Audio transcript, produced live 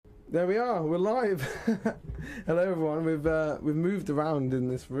There we are. We're live. Hello, everyone. We've moved around in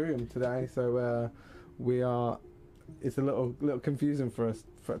this room today, so we are. It's a little confusing for us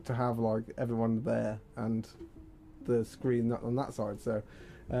to have like everyone there and the screen not on that side. So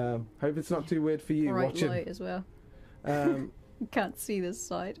hope it's not too weird for you watching. Light as well. You can't see this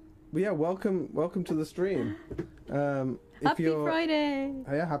side. But yeah, welcome to the stream. Happy Friday!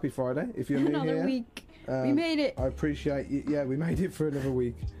 Yeah, happy Friday. If you're new another here, week. We made it. I appreciate you. Yeah, we made it for another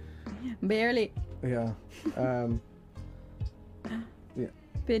week. Barely. Yeah. Yeah.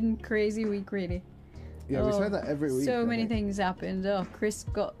 Been crazy week, really. Yeah, we say that every week. So many things happened. Oh, Chris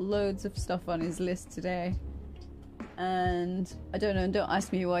got loads of stuff on his list today. And I don't know, don't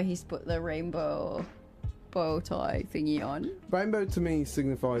ask me why he's put the rainbow bow tie thingy on. Rainbow to me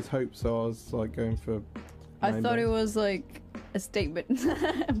signifies hope, so I was like going for I thought it was like a statement.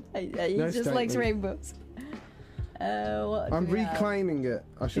 He just likes rainbows. I'm reclaiming it,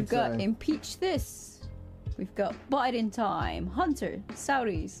 I should say. We've got Impeach This. We've got Biden Time. Hunter.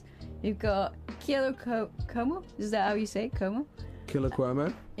 Saudis. We've got Kilo Como. Is that how you say it? Como? Killer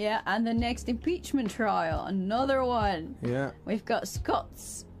Cuomo. Yeah, and the next impeachment trial. Another one. Yeah. We've got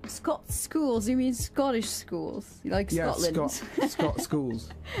Scots schools. You mean Scottish schools? You like Scotland? Yeah, Scott schools.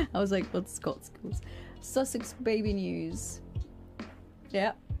 I was like, what's Scott schools? Sussex baby news.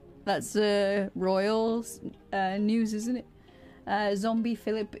 Yeah. That's royal news, isn't it? Zombie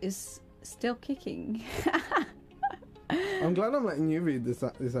Philip is still kicking. I'm glad I'm letting you read this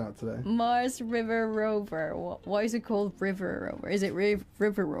out today. Mars River Rover. Why is it called River Rover? Is it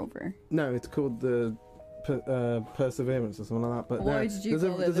River Rover? No, it's called the Perseverance or something like that. But why did you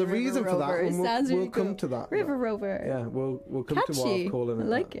call it there's a reason for that, and we'll come to that. River Rover. Yeah, we'll come to why I'm calling it. I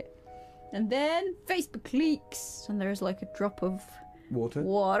like it. And then Facebook leaks, and there's like a drop of water.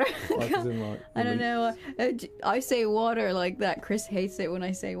 Like as in, like, I don't know. I say water like that. Chris hates it when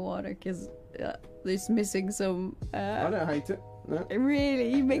I say water because there's missing some. I don't hate it. No.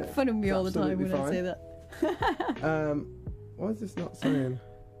 Really, you make fun of me all the time when I say that. Why is this not saying?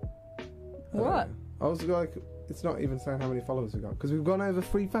 What? I was like, it's not even saying how many followers we got because we've gone over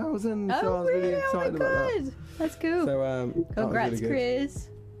 3,000. Oh, so I was really excited about that. That's cool. So congrats, really Chris.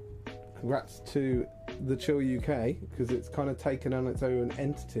 Congrats to the Chill UK because it's kind of taken on its own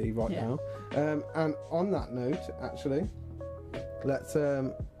entity right now. And on that note, actually, let's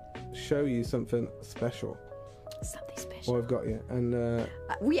show you something special. Something special. I've got you. And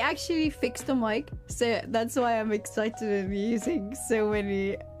we actually fixed the mic, so that's why I'm excited and using so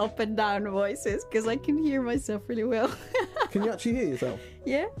many up and down voices because I can hear myself really well. Can you actually hear yourself?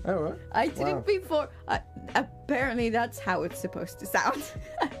 Yeah. Oh, right. I didn't before. Apparently, that's how it's supposed to sound.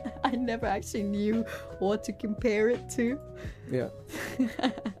 I never actually knew what to compare it to. Yeah.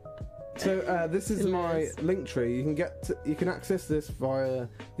 So this is my link tree. You can access this via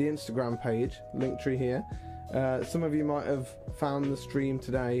the Instagram page, link tree here. Some of you might have found the stream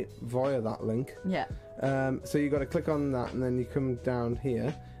today via that link. Yeah. So you got to click on that, and then you come down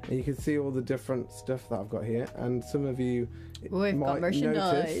here, and you can see all the different stuff that I've got here. And some of you might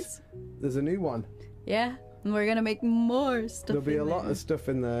notice there's a new one. Yeah. And we're gonna make more stuff. There'll be a lot of stuff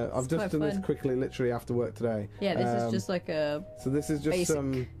in there. I've just done this quickly, literally after work today. Yeah, this is just like a. So this is just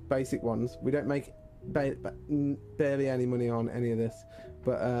some basic ones. We don't make barely any money on any of this,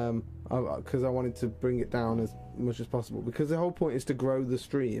 but because I wanted to bring it down as much as possible. Because the whole point is to grow the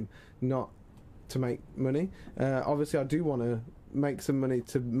stream, not to make money. Obviously, I do want to make some money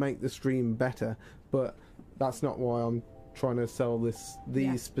to make the stream better, but that's not why I'm trying to sell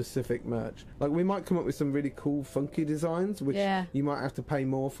these specific merch. Like we might come up with some really cool funky designs which you might have to pay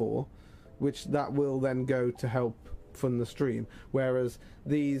more for, which that will then go to help fund the stream, whereas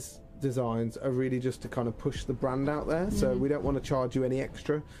these designs are really just to kind of push the brand out there. So we don't want to charge you any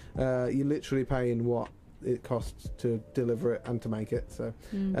extra. You're literally paying what it costs to deliver it and to make it. So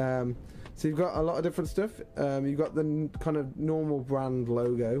so you've got a lot of different stuff. You've got the kind of normal brand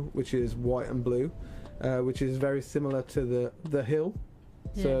logo, which is white and blue, which is very similar to the hill.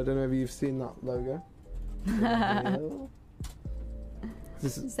 So I don't know if you've seen that logo.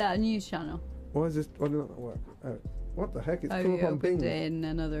 Is that a news channel? Why is this? Why did that work? Oh, what the heck? It's come up on Bing. Bing. In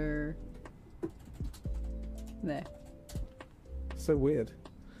another. There. So weird.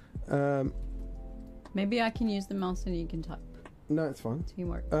 Maybe I can use the mouse and you can type. No, it's fine.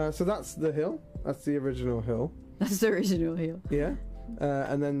 Teamwork. So that's the hill. That's the original hill. That's the original hill. Yeah.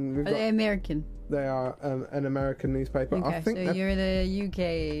 And then we've got. Are they American? They are an American newspaper. Okay, I think so you're the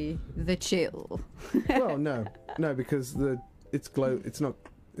UK, the chill. Well, no, because it's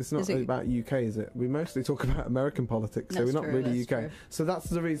It's not Is it- about UK, is it? We mostly talk about American politics, so That's we're not true, really that's UK. true. So that's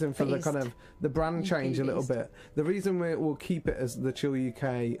the reason for the kind Based. of the brand change a little UK bit. The reason we'll keep it as the Chill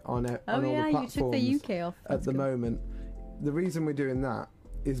UK on Oh all yeah, the you took platforms the UK off. at That's the good. moment. The reason we're doing that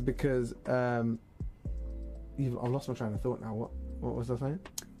is because I've lost my train of thought now. What was I saying?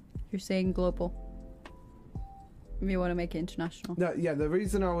 You're saying global. You want to make it international. No, yeah. The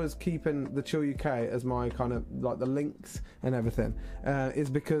reason I was keeping the Chill UK as my kind of like the links and everything is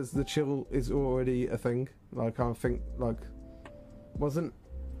because the Chill is already a thing. Like I think like wasn't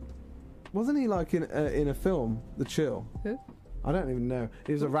he like in a film, The Chill? Who? I don't even know.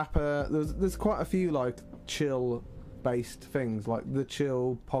 He was a rapper. There's quite a few like chill based things, like the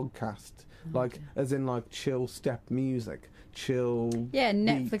Chill podcast, like as in like chill step music, chill. Yeah,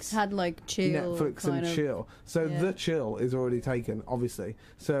 Netflix beats. had like chill. Netflix kind and of, chill. So yeah. the Chill is already taken, obviously.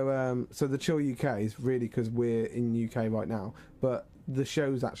 So so the Chill UK is really because we're in UK right now, but the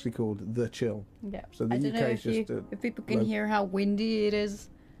show's actually called The Chill. Yeah. So the I don't UK know is just if people can local. hear how windy it is.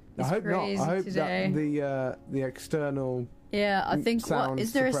 It's I hope not. crazy I hope today. that the external Yeah, I think. sound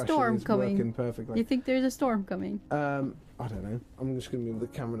Is there a suppression storm is coming? working perfectly. You think there's a storm coming? I don't know. I'm just going to move the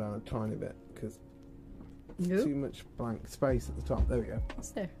camera down a tiny bit because No. too much blank space at the top. There we go.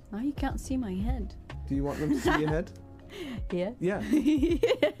 What's there? Now you can't see my head. Do you want them to see your head? Yeah. Yeah.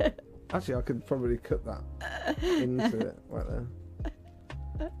 Actually, I could probably cut that into it right there.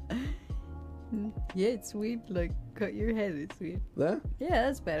 Yeah, it's weird. Like, cut your head. It's weird. There? Yeah,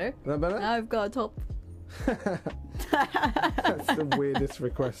 that's better. Is that better? Now I've got a top. That's the weirdest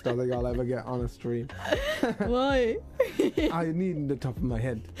request I think I'll ever get on a stream. Why? I need the top of my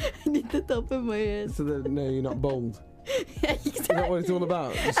head I need the top of my head. so that no, you're not bald. Yeah, Is that what it's all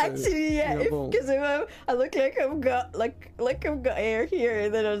about? Just so Actually, yeah, you're not bald. because I look like I've got like I've got hair here,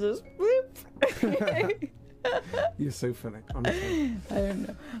 and then I just whoop. You're so funny, honestly. I don't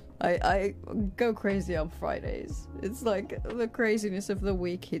know. I go crazy on Fridays. It's like the craziness of the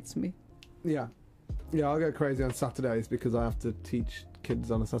week hits me. Yeah. Yeah, I'll go crazy on Saturdays because I have to teach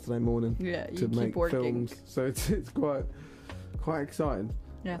kids on a Saturday morning Yeah, you to keep make working. films. So it's quite exciting.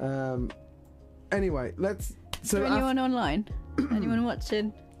 Yeah. Anyway, let's. Is So there anyone online? Anyone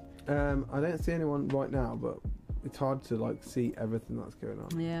watching? I don't see anyone right now, but it's hard to like see everything that's going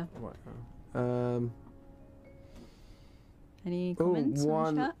on Yeah. right now. Any comments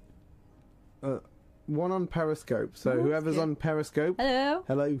on the chat? One on Periscope. So Oh, whoever's good. on Periscope, Hello.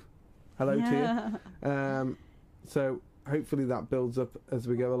 hello to Yeah. you. So hopefully that builds up as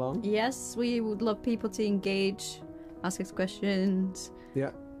we go along. Yes, we would love people to engage, ask us questions.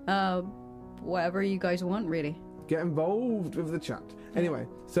 Yeah. Whatever you guys want, really. Get involved with the chat. Anyway,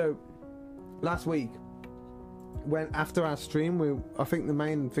 so last week, when after our stream, I think the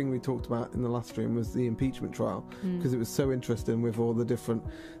main thing we talked about in the last stream was the impeachment trial because it was so interesting with all the different,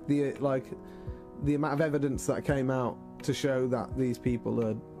 the amount of evidence that came out to show that these people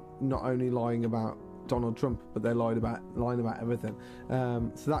are not only lying about Donald Trump, but they're lying about everything.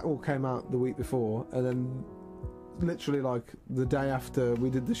 So that all came out the week before, and then literally like the day after we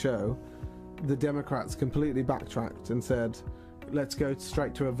did the show, the Democrats completely backtracked and said, let's go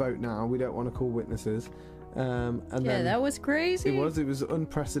straight to a vote now, we don't want to call witnesses. And Yeah, then that was crazy. it was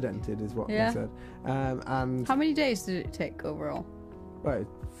unprecedented is what Yeah. they said. And How many days did it take overall? wait,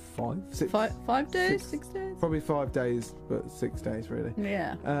 6 5 days? 6 6 days? probably 5 days, but 6 days really.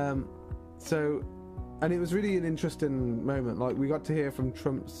 Yeah. So, and it was really an interesting moment. Like we got to hear from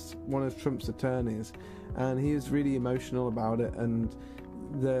one of Trump's attorneys, and he was really emotional about it, and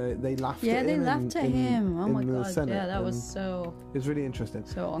they laughed Yeah, at they him. laughed at him. Oh my in the god. Senate, Yeah, that was and so it was really interesting.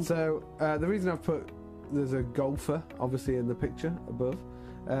 on. So the reason I've put there's a golfer obviously in the picture above.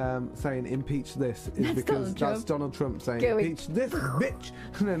 Saying impeach this is That's because Donald Trump. that's Donald Trump saying Go impeach this bitch,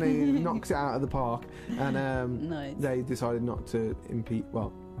 and then he knocks it out of the park, and Nice. they decided not to impeach.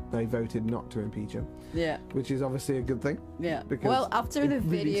 Well, they voted not to impeach him, Yeah. which is obviously a good thing. Yeah. Because Well, after it the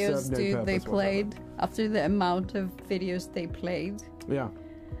really videos, served no dude, they purpose played, after the amount of videos they played, Yeah.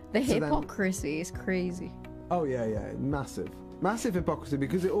 the So then- hypocrisy is crazy. Oh yeah, massive hypocrisy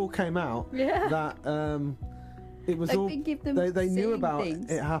because it all came out Yeah. that it was Like all they give them they knew saying about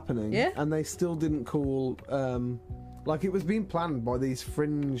things. it happening, Yeah. and they still didn't call. Like it was being planned by these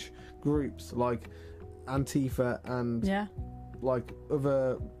fringe groups like Antifa and Yeah. like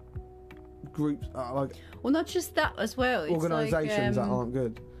other groups, like Well, not just that as well. It's organisations like, that aren't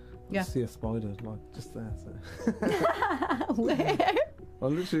good. yeah. I see a spider like just there. So. Where?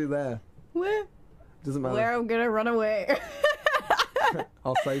 I'm literally there. Where? Doesn't matter. Where I'm gonna run away.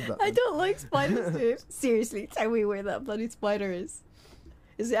 I'll save that. I then. don't like spiders, dude. Seriously, tell me where that bloody spider is.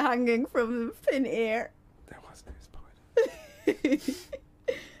 Is it hanging from the thin air? There was no spider.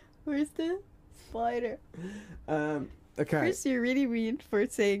 Where's the spider? Okay. Chris, you're really mean for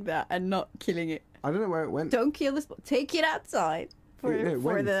saying that and not killing it. I don't know where it went. Don't kill the spider. Take it outside for It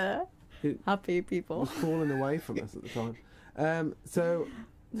went. the happy It people. was falling away from us at the time. So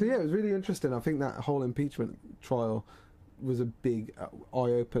yeah, it was really interesting. I think that whole impeachment trial was a big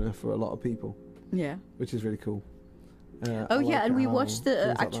eye-opener for a lot of people, Yeah. which is really cool. Oh yeah, and we watched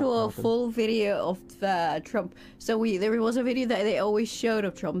the actual full video of Trump. So there was a video that they always showed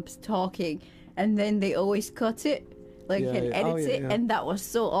of Trump talking, and then they always cut it, like and edit it, and that was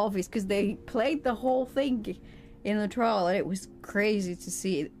so obvious because they played the whole thing in the trial, and it was crazy to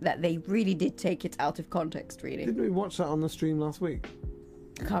see that they really did take it out of context. Really, Didn't we watch that on the stream last week?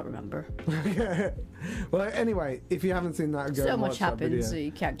 I can't remember. Well, anyway, if you haven't seen that, go So and much watch that happens, so video.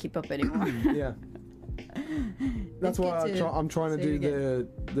 you can't keep up anymore. Yeah. That's why I'm trying to do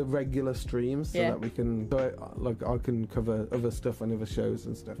the regular streams so that we can I can cover other stuff and other shows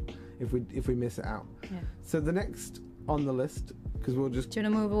and stuff if we miss it out. Yeah. So the next on the list, because we'll just... Do you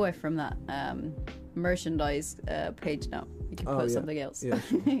want to move away from that merchandise page now? You can post something else. Yeah,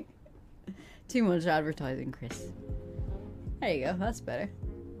 sure. Too much advertising, Chris. There you go. That's better.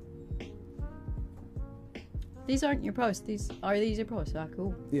 These aren't your posts. These your posts? Ah,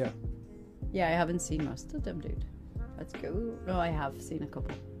 cool. Yeah. Yeah, I haven't seen most of them, dude. Let's go. No, I have seen a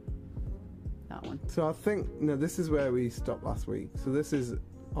couple. That one. So I think, no, this is where we stopped last week. So this is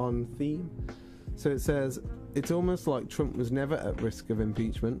on theme. So it says, it's almost like Trump was never at risk of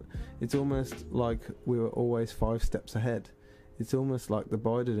impeachment. It's almost like we were always 5 steps ahead. It's almost like the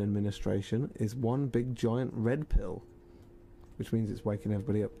Biden administration is one big giant red pill, which means it's waking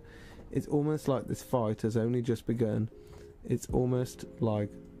everybody up. It's almost like this fight has only just begun. It's almost like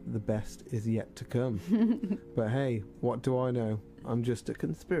the best is yet to come. But hey, what do I know? I'm just a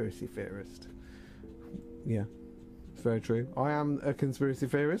conspiracy theorist. Yeah, very true. I am a conspiracy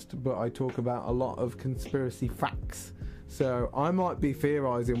theorist, but I talk about a lot of conspiracy facts. So I might be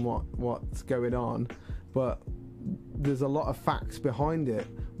theorising what's going on, but there's a lot of facts behind it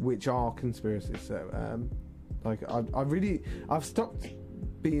which are conspiracies. So I've stopped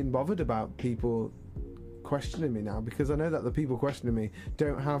being bothered about people questioning me now, because I know that the people questioning me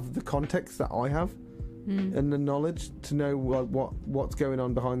don't have the context that I have and the knowledge to know what's going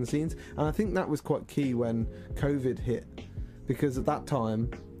on behind the scenes. And I think that was quite key when COVID hit, because at that time,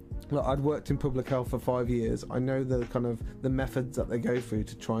 look, I'd worked in public health for 5 years. I know the kind of the methods that they go through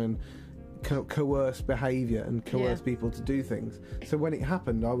to try and coerce behaviour and coerce people to do things. So when it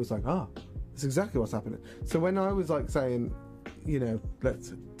happened, I was like, that's exactly what's happening. So when I was like saying, you know,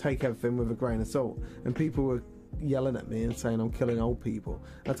 let's take everything with a grain of salt, and people were yelling at me and saying I'm killing old people,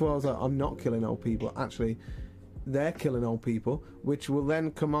 that's why I was like, I'm not killing old people. Actually, they're killing old people, which will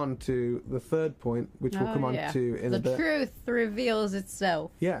then come on to the third point, which we'll come on to in a bit. The truth reveals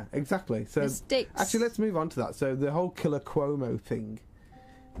itself. Yeah, exactly. So Mistakes. actually, let's move on to that. So the whole killer Cuomo thing,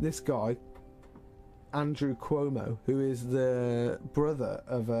 this guy Andrew Cuomo, who is the brother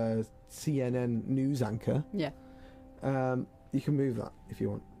of a CNN news anchor. Yeah. You can move that if you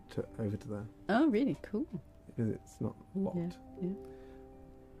want to over to there. Oh, really? Cool. Because it's not locked.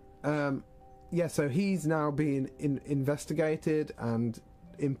 Yeah. So he's now being investigated and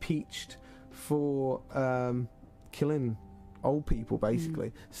impeached for killing old people,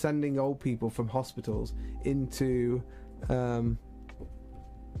 basically. Sending old people from hospitals into...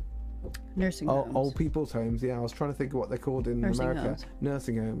 nursing homes. Old people's homes. Yeah, I was trying to think of what they're called in America. Homes.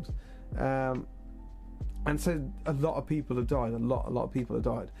 Nursing homes. And so a lot of people have died. A lot of people have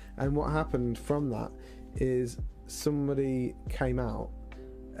died. And what happened from that is somebody came out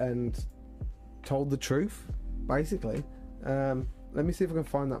and told the truth, basically. Let me see if I can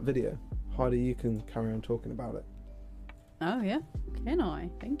find that video. Heidi, you can carry on talking about it. Oh, yeah? Can I?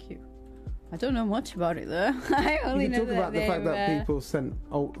 Thank you. I don't know much about it, though. I only know talk about the fact that people sent...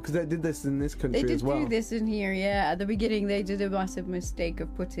 Oh, because they did this in this country as well. They did do this in here, yeah. At the beginning, they did a massive mistake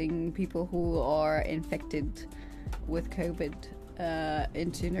of putting people who are infected with COVID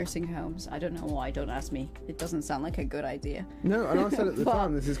into nursing homes. I don't know why, don't ask me. It doesn't sound like a good idea. No, and I said at the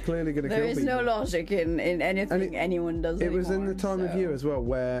time, this is clearly going to kill people. There is no logic in anything anyone does anymore. It was in the time of year as well,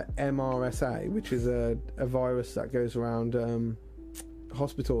 where MRSA, which is a virus that goes around...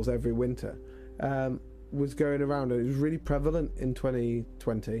 hospitals every winter, was going around, and it was really prevalent in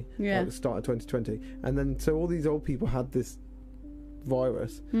 2020, like the start of 2020, and then so all these old people had this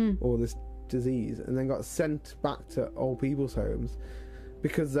virus or this disease, and then got sent back to old people's homes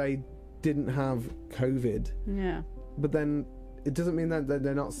because they didn't have COVID. Yeah. But then it doesn't mean that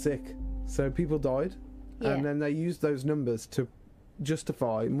they're not sick. So people died, and then they used those numbers to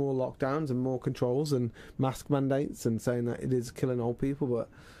justify more lockdowns and more controls and mask mandates and saying that it is killing old people. But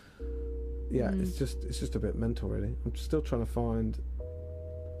yeah, it's just a bit mental, really. I'm still trying to find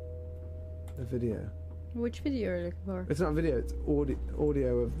a video. Which video are you looking for? It's not a video. It's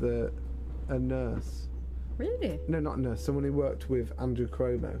audio of a nurse. Really? No, not a nurse. Someone who worked with Andrew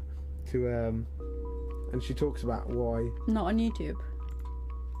Cuomo to and she talks about why. Not on YouTube.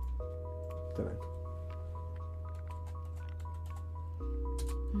 Don't know.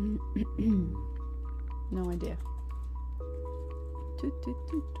 No idea.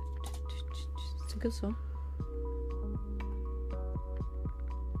 It's a good song.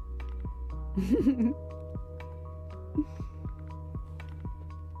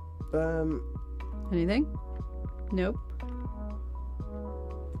 Anything? Nope.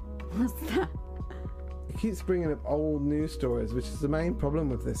 What's that? It keeps bringing up old news stories, which is the main problem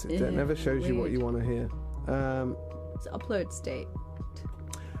with this. It never shows you what you want to hear. It's upload state.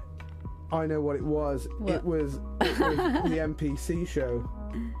 I know what it was. What? It was the NPC show.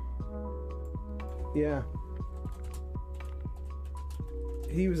 Yeah.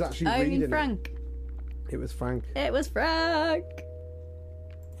 He was actually reading Frank. It was Frank. It was Frank.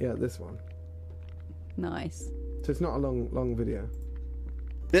 Yeah, this one. Nice. So it's not a long video.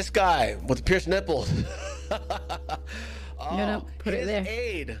 This guy with pierced nipples. You're gonna put it there. His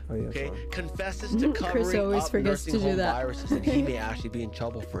aide, Oh, yeah, okay, sorry. confesses to Chris covering always up forgets nursing to do home that. viruses, and he may actually be in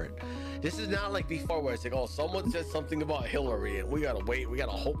trouble for it. This is not like before where it's like, oh, someone said something about Hillary, and we gotta wait, we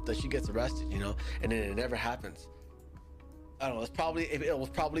gotta hope that she gets arrested, you know, and then it never happens. I don't know. It was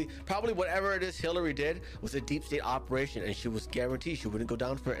probably whatever it is Hillary did was a deep state operation, and she was guaranteed she wouldn't go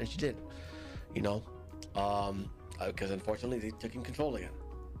down for it, and she did. You know, because unfortunately they took in control again.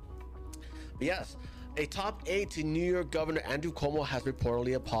 But yes, a top aide to New York Governor Andrew Cuomo has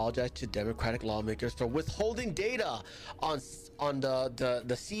reportedly apologized to Democratic lawmakers for withholding data on the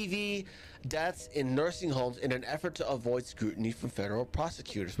CV deaths in nursing homes in an effort to avoid scrutiny from federal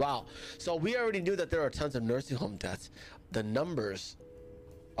prosecutors. Wow. So we already knew that there are tons of nursing home deaths. The numbers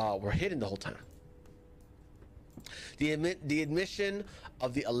were hidden the whole time. The admission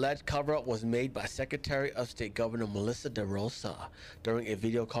of the alleged cover-up was made by Secretary of State Governor Melissa DeRosa during a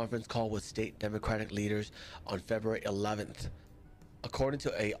video conference call with state Democratic leaders on February 11th. According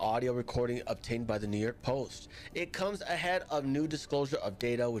to an audio recording obtained by the New York Post, it comes ahead of new disclosure of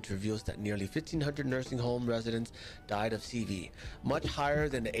data which reveals that nearly 1,500 nursing home residents died of CV, much higher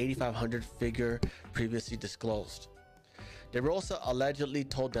than the 8,500 figure previously disclosed. DeRosa allegedly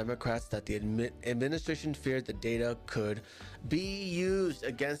told Democrats that the administration feared the data could be used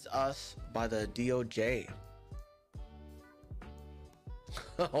against us by the DOJ.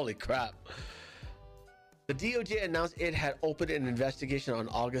 Holy crap. The DOJ announced it had opened an investigation on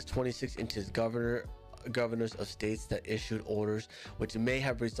August 26 into governors of states that issued orders which may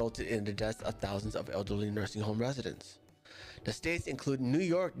have resulted in the deaths of thousands of elderly nursing home residents. The states include New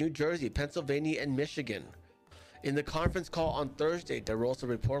York, New Jersey, Pennsylvania, and Michigan. In the conference call on Thursday, DeRosa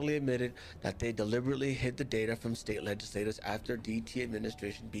reportedly admitted that they deliberately hid the data from state legislators after DT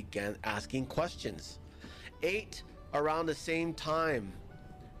administration began asking questions. 8 around the same time,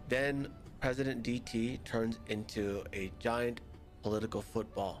 then President DT turns into a giant political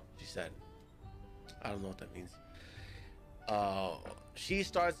football, she said. I don't know what that means. He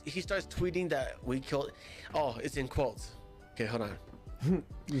starts tweeting that we killed. Oh, it's in quotes. Okay, hold on.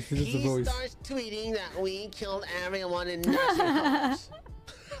 He starts tweeting that we killed everyone in nursing homes.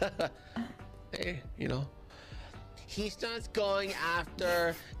 Hey, you know. He starts going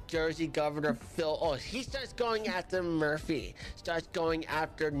after Jersey Governor Phil. Oh, he starts going after Murphy. Starts going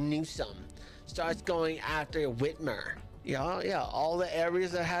after Newsom. Starts going after Whitmer. Yeah, all the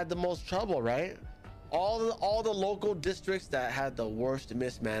areas that had the most trouble, right? All the local districts that had the worst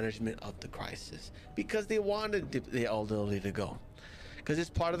mismanagement of the crisis because they wanted the elderly to go. Because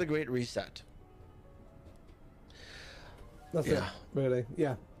it's part of the Great Reset. That's it, really.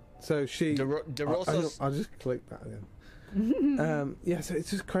 Yeah. So she. I'll just click that again. Yeah, so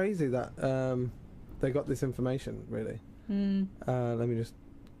it's just crazy that they got this information, really. Let me just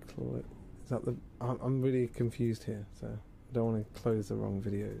click. Is that the? I'm really confused here, so I don't want to close the wrong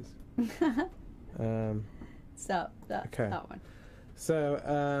videos. So that one.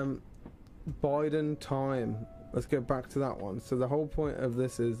 So Biden time. Let's go back to that one. So the whole point of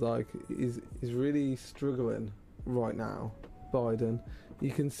this is like he's really struggling right now, Biden.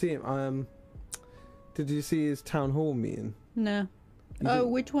 You can see him. Did you see his town hall meeting? No.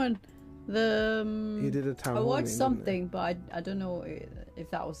 Which one? The he did a town hall. I watched meeting, something, but I don't know if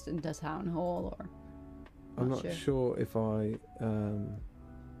that was in the town hall or. I'm not sure if I. Oh,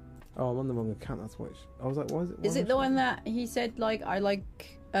 I'm on the wrong account. That's why. I was like, why is it? Is it the one that he said like I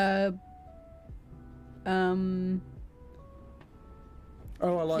like?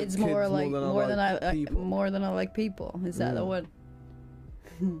 Oh, I like kids kids more like more than I like people. more than I like people. Is that the one?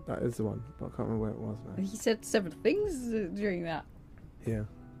 That is the one, but I can't remember where it was now. He said several things during that. Yeah.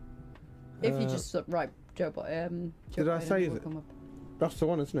 If you just write Joe Did I Biden, say it will it? come up. That's the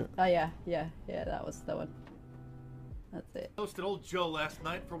one, isn't it? Oh yeah, that was the one. That's it. Hosted old Joe last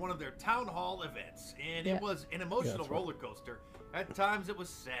night for one of their town hall events, and Yeah. it was an emotional that's right. roller coaster. At times it was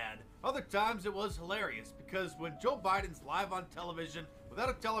sad, other times it was hilarious, because when Joe Biden's live on television without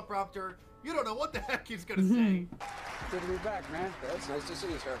a teleprompter, you don't know what the heck he's gonna say. Good to be back, man. Yeah, it's nice to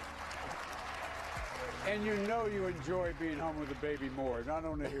see you, sir. And you know you enjoy being home with the baby more. I don't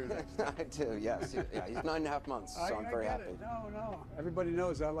want to hear that. I do, yes. Yeah, he's 9.5 months, so I'm very get happy. it. No. Everybody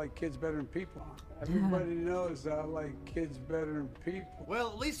knows I like kids better than people. Everybody knows I like kids better than people. Well,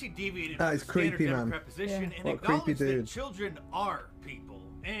 at least he deviated That from is the standard creepy, man. Democrat position and What creepy acknowledged that dude. children are people.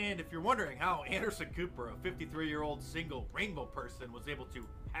 And if you're wondering how Anderson Cooper, a 53-year-old single rainbow person, was able to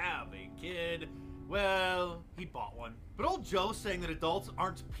have a kid, well, he bought one. But old Joe saying that adults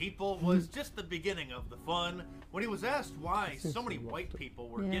aren't people was just the beginning of the fun. When he was asked why so many white people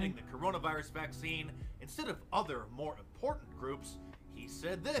were getting the coronavirus vaccine instead of other, more important groups, he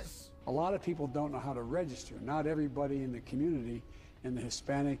said this. A lot of people don't know how to register. Not everybody in the community, in the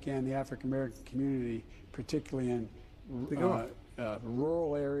Hispanic and the African American community, particularly in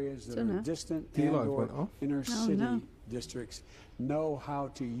rural areas that are distant and or inner city districts, know how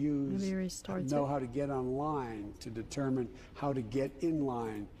to use, know how to get online to determine how to get in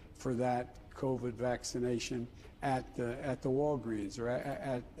line for that COVID vaccination at the Walgreens or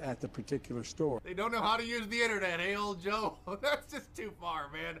at the particular store. They don't know how to use the internet, hey, old Joe? That's just too far,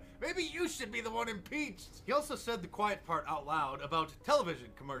 man. Maybe you should be the one impeached. He also said the quiet part out loud about television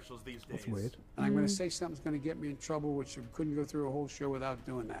commercials these days. That's weird. And I'm going to say something's going to get me in trouble, which I couldn't go through a whole show without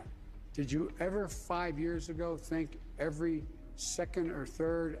doing that. Did you ever 5 years ago think every second or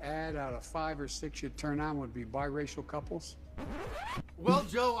third ad out of 5 or 6 you'd turn on would be biracial couples? Well,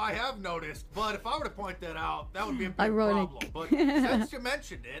 Joe, I have noticed, but if I were to point that out, that would be a big Ironic. problem. But since you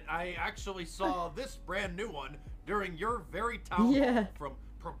mentioned it, I actually saw this brand new one during your very town hall from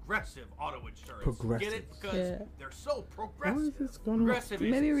Progressive Auto Insurance. Progressive. Get it? Because they're so progressive. Why is this going on? Progressive is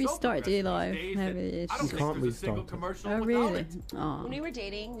Maybe so restart progressive DLive. these days Maybe that it's I don't You think can't there's a single restart it. commercial Oh without really? it. Oh, When we were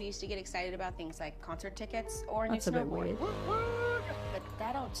dating, we used to get excited about things like concert tickets or a new that's a bit snowboard. weird. But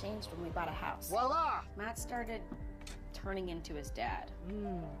that all changed when we bought a house. Voila! Matt started turning into his dad.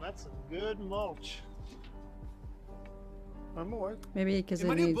 That's some good mulch. One more. Maybe because In it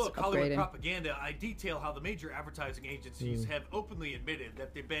my new needs book, Hollywood upgrading. Propaganda, I detail how the major advertising agencies have openly admitted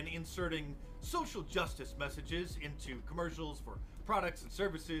that they've been inserting social justice messages into commercials for products and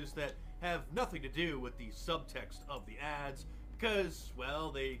services that have nothing to do with the subtext of the ads because,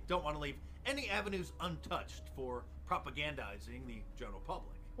 well, they don't want to leave any avenues untouched for propagandizing the general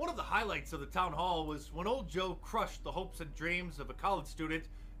public. One of the highlights of the town hall was when old Joe crushed the hopes and dreams of a college student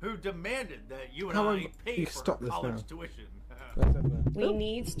who demanded that you and I pay for her college tuition. We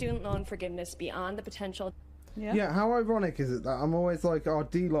need student loan forgiveness beyond the potential. Yeah, how ironic is it that I'm always like, oh,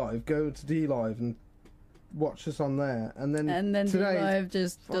 D-Live, go to D-Live and watch us on there, and then today D-Live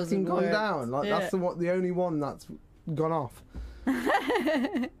just doesn't gone work. down. Like that's the only one that's gone off.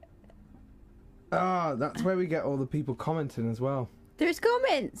 That's where we get all the people commenting as well. There's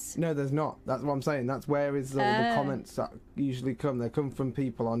comments. No, there's not. That's what I'm saying. That's where is all the comments that usually come. They come from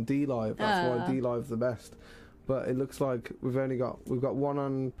people on D-Live. That's why D-Live's the best. But it looks like we've got one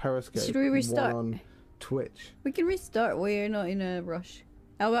on Periscope. Should we restart? One on Twitch. We can restart. We're not in a rush.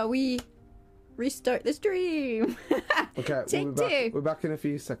 How about we restart the stream? Okay, Take two. We're back in a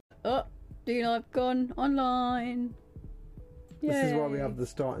few seconds. Oh, D-Live gone online. This is why we have the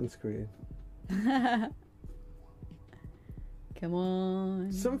starting screen. Come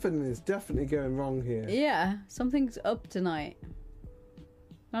on. Something is definitely going wrong here. Yeah, something's up tonight.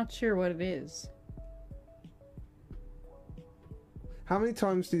 Not sure what it is. How many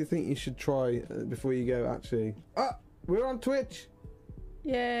times do you think you should try before you go, actually? We're on Twitch!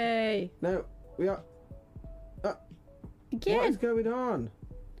 Yay! No, we are... Again! What is going on?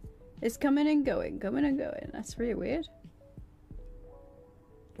 It's coming and going, coming and going. That's really weird.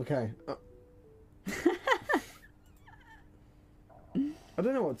 Okay. I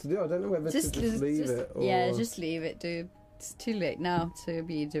don't know what to do. I don't know whether to just leave it or... Yeah, just leave it, dude. It's too late now to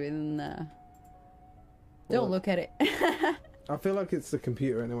be doing... Don't look at it. I feel like it's the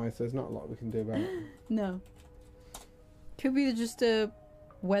computer anyway, so there's not a lot we can do about it. No. Could be just the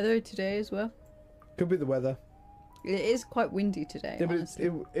weather today as well. Could be the weather. It is quite windy today, Yeah, but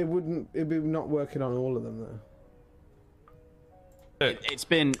honestly. it'd be not working on all of them though. It's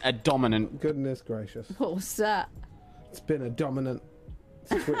been a dominant... Goodness gracious. What was that? It's been a dominant...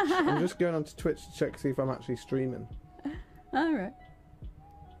 It's Twitch. I'm just going onto Twitch to check see if I'm actually streaming. All right.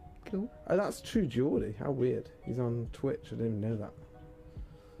 Cool. Oh, that's True Geordie. How weird. He's on Twitch. I didn't even know that.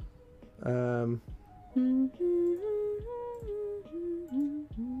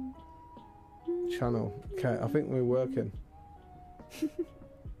 Channel. Okay, I think we're working.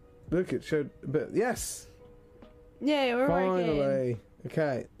 Look, it showed a bit. Yes! Yeah, we're Finally. working.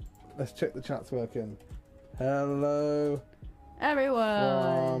 Okay, let's check the chat's working. Hello.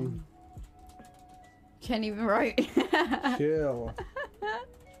 Everyone. Can't even write. Chill.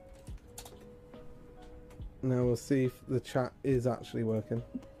 Now we'll see if the chat is actually working.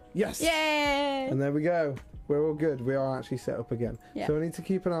 Yes! Yay! And there we go. We're all good. We are actually set up again. Yeah. So we need to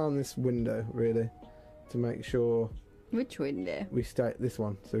keep an eye on this window, really, to make sure Which window? we stay this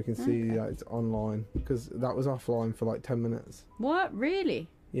one, so we can see that it's online. Because that was offline for like 10 minutes. What? Really?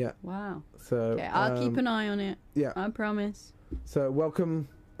 Yeah. Wow. So Okay, I'll keep an eye on it. Yeah. I promise. So welcome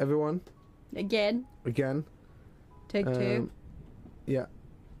everyone Again. Take two. Yeah.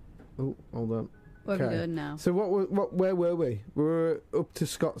 Oh, hold on. What are we doing now? So where were we? We were up to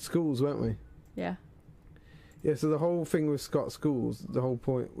Scott Schools, weren't we? Yeah. Yeah, so the whole thing with Scott Schools, the whole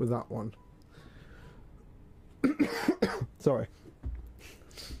point with that one. Sorry.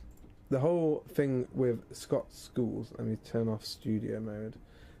 The whole thing with Scott Schools, let me turn off studio mode.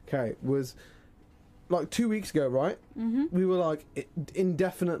 Okay, was like 2 weeks ago, right? Mm-hmm. We were like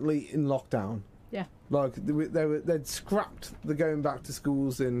indefinitely in lockdown. Yeah. Like they'd scrapped the going back to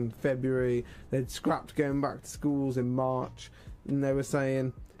schools in February. They'd scrapped going back to schools in March, and they were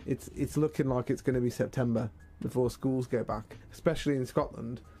saying it's looking like it's going to be September before schools go back, especially in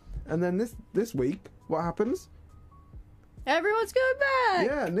Scotland. And then this week, what happens? Everyone's going back.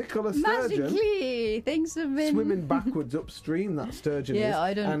 Yeah, Nicola Sturgeon. Magically, things have been swimming backwards upstream. That sturgeon is. Yeah,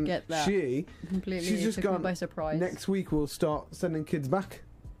 I don't and get that. She's just took gone me by surprise. Next week we'll start sending kids back,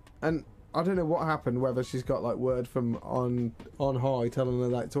 and I don't know what happened. Whether she's got like word from on high telling her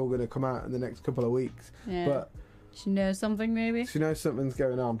that it's all going to come out in the next couple of weeks. Yeah. But she knows something, maybe. she knows something's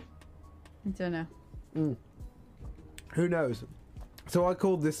going on. I don't know. Who knows? So I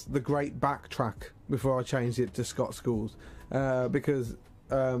called this the Great Backtrack before I changed it to Scott Schools, because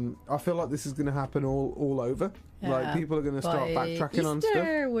I feel like this is going to happen all over. Like people are going to start backtracking on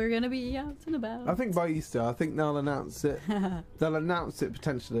stuff. We're going to be out and about. I think by Easter, I think they'll announce it. They'll announce it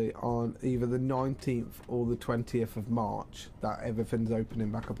potentially on either the 19th or the 20th of March that everything's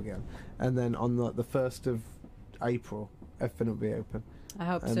opening back up again, and then on the 1st of April, everything will be open. I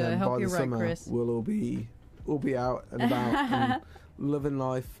hope And so. I then hope by you're the right, summer, Chris. we'll all be out and about and loving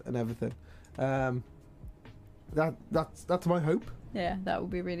life and everything. That's my hope. Yeah, that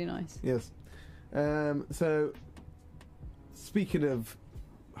would be really nice. Yes. So speaking of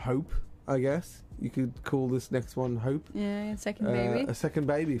hope, I guess you could call this next one hope. Yeah, second baby. A second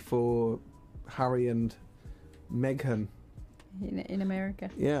baby for Harry and Meghan In America.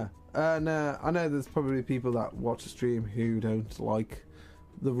 Yeah. And I know there's probably people that watch the stream who don't like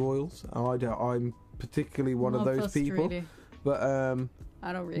the royals. I'm particularly one of those people. Really. But I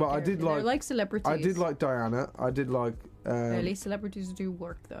don't really but care. I did They're like celebrities. I did like Diana. I did like at least celebrities do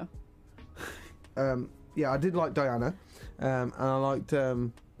work though. Yeah, I did like Diana. And I liked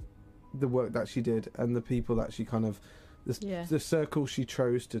the work that she did and the people that she kind of the circle she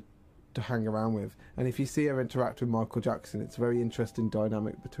chose to hang around with. And if you see her interact with Michael Jackson, it's a very interesting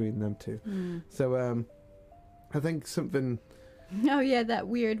dynamic between them two. So I think something. Oh yeah, that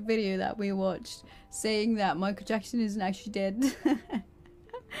weird video that we watched saying that Michael Jackson isn't actually dead,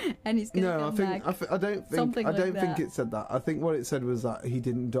 and he's gonna come back. I don't think it said that. I think what it said was that he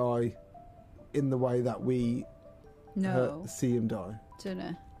didn't die in the way that we see him die.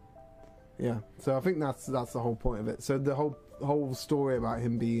 Dunno. Yeah, so I think that's the whole point of it. So the whole story about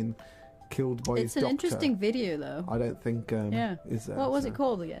him being killed by his doctor. It's an interesting video though. I don't think is there. What was it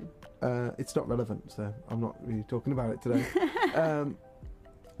called again? It's not relevant, so I'm not really talking about it today.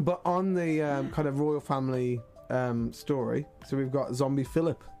 But on the kind of royal family story, so we've got Zombie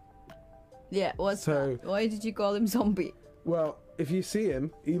Philip. Yeah, that? Why did you call him Zombie? Well, if you see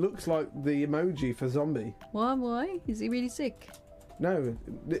him, he looks like the emoji for zombie. Why? Is he really sick? No,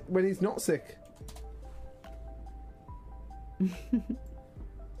 when he's not sick. There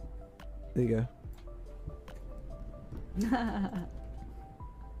you go.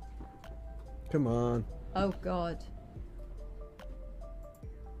 Come on. Oh god.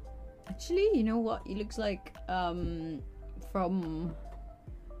 Actually, you know what? He looks like from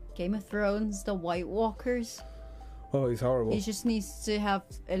Game of Thrones, the White Walkers. Oh, he's horrible. He just needs to have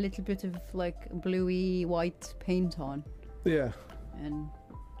a little bit of like bluey white paint on. Yeah. And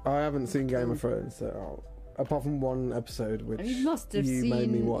I haven't seen Game of Thrones, so apart from one episode, which You must have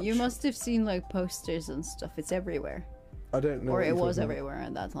made me watch. You must have seen like posters and stuff. It's everywhere. I don't know. Or what it you're was talking everywhere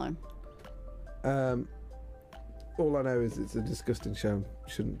at that time. about. All I know is it's a disgusting show.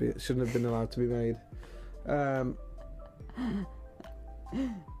 Shouldn't have been allowed to be made.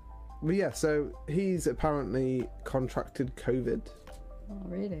 But yeah, so he's apparently contracted COVID. Oh,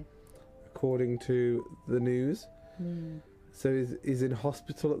 really? According to the news. So he's in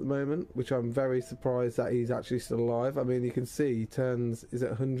hospital at the moment, which I'm very surprised that he's actually still alive. I mean, you can see he turns, is it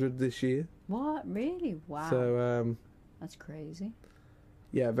 100 this year? What? Really? Wow. So, that's crazy.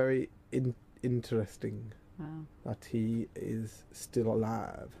 Yeah, very interesting. Wow. That he is still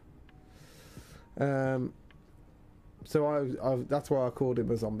alive. So I that's why I called him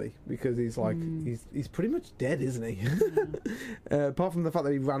a zombie, because he's like he's pretty much dead, isn't he? Apart from the fact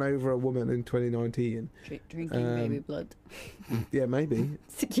that he ran over a woman in 2019. Drinking baby blood. Yeah, maybe.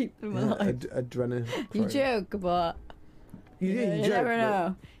 To keep them alive. Adrenaline. You joke, but you joke, never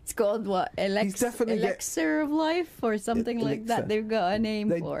know. It's called what? Elixir of life or something like that. They've got a name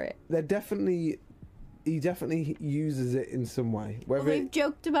for it. He definitely uses it in some way. Well, they've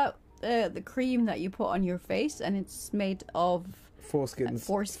joked about the cream that you put on your face, and it's made of foreskins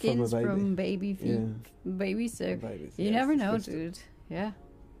from baby feet, babies. So you never know, dude. Yeah.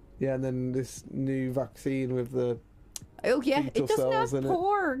 Yeah, and then this new vaccine with the it doesn't have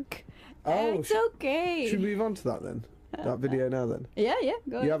pork. Oh, it's okay. Should we move on to that then? That video now then. Yeah,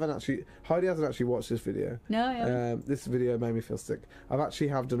 go. You haven't actually. Heidi hasn't actually watched this video. No, I haven't. This video made me feel sick. I've actually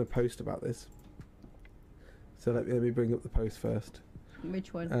done a post about this. So let me bring up the post first.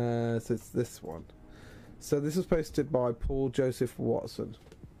 Which one? So it's this one. So this was posted by Paul Joseph Watson,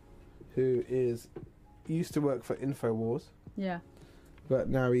 who used to work for InfoWars. Yeah. But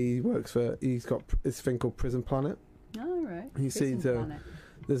now he's got this thing called Prison Planet. Oh, right. You see,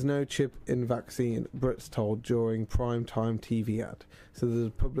 there's no chip in vaccine, Brits told during primetime TV ad. So there's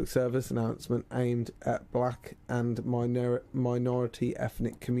a public service announcement aimed at black and minority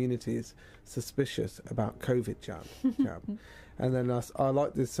ethnic communities suspicious about COVID jab. And then I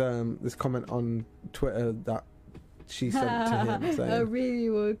like this comment on Twitter that she sent to him saying, I really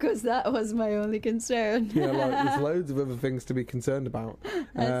would, because that was my only concern. Yeah, like there's loads of other things to be concerned about.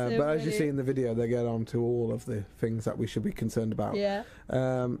 But as you see in the video, they get on to all of the things that we should be concerned about. Yeah.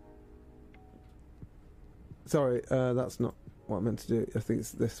 Sorry, that's not what I meant to do. I think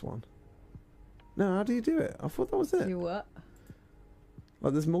it's this one. No, how do you do it? I thought that was it. Do what?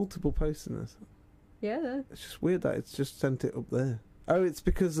 Like there's multiple posts in this. Yeah. It's just weird that it's just sent it up there. Oh, it's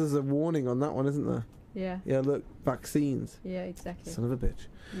because there's a warning on that one, isn't there? Yeah. Yeah, look, vaccines. Yeah, exactly. Son of a bitch.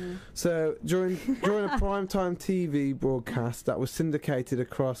 Yeah. So during a primetime TV broadcast that was syndicated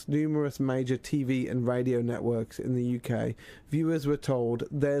across numerous major TV and radio networks in the UK, viewers were told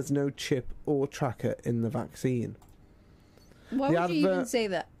there's no chip or tracker in the vaccine. Why would you even say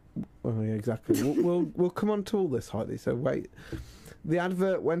that? Oh yeah, exactly. we'll come on to all this, Heidi. So wait. The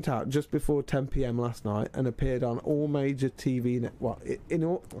advert went out just before 10 p.m. last night and appeared on all major TV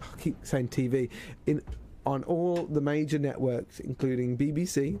on all the major networks, including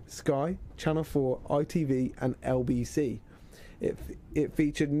BBC, Sky, Channel 4, ITV, and LBC. It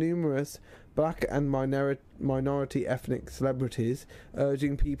featured numerous black and minority ethnic celebrities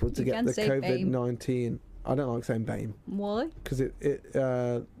urging people to get the COVID-19. I don't like saying BAME. Why? Because it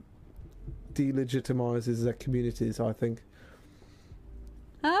delegitimizes their communities, I think.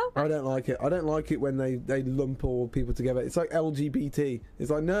 How? I don't like it. I don't like it when they lump all people together. It's like LGBT. It's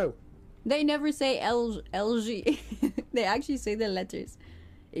like, no. They never say LG. They actually say the letters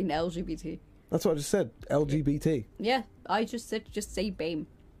in LGBT. That's what I just said. LGBT. Yeah, I just said just say BAME.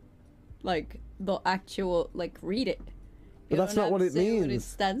 Like, the actual, like, read it. But that's not what it means. What it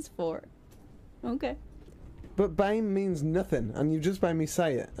stands for. Okay. But BAME means nothing, and you just made me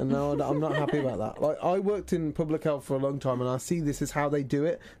say it, and now I'm not happy about that. Like, I worked in public health for a long time, and I see this is how they do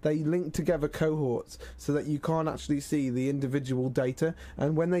it. They link together cohorts so that you can't actually see the individual data.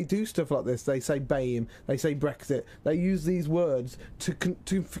 And when they do stuff like this, they say BAME, they say Brexit. They use these words to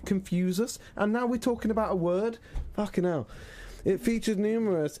confuse us. And now we're talking about a word. Fucking hell. It features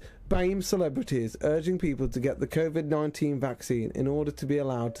numerous BAME celebrities urging people to get the COVID-19 vaccine in order to be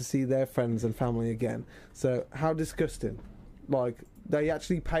allowed to see their friends and family again. So, how disgusting. Like, they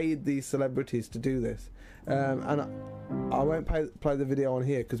actually paid these celebrities to do this. And I won't play the video on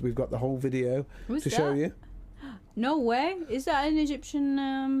here because we've got the whole video to show you. No way. Is that an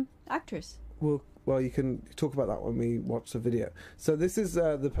Egyptian actress? Well, you can talk about that when we watch the video. So this is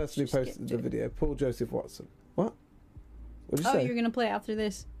the person who posted the video, Paul Joseph Watson. What? What did you say? You're going to play after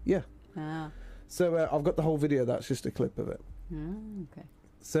this? Yeah. Ah. So I've got the whole video. That's just a clip of it. Oh, okay.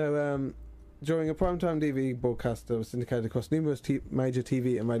 So During a primetime TV broadcast that was syndicated across numerous major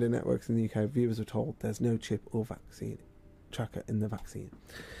TV and radio networks in the UK, viewers were told there's no chip or vaccine tracker in the vaccine.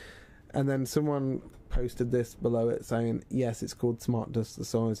 And then someone posted this below it saying, yes, it's called smart dust, the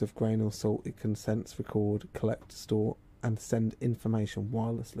size of grain or salt. It can sense, record, collect, store and send information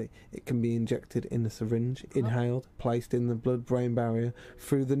wirelessly. It can be injected in a syringe, inhaled, placed in the blood-brain barrier,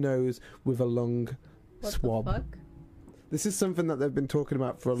 through the nose with a long swab. The fuck? This is something that they've been talking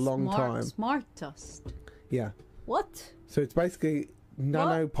about for a long time. Smart dust. Yeah. What? So it's basically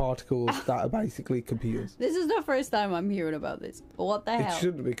nanoparticles that are basically computers. This is the first time I'm hearing about this. What the hell? It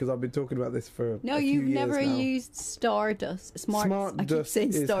shouldn't be, because I've been talking about this for No, a few you've years never now. used stardust. Smart I keep dust saying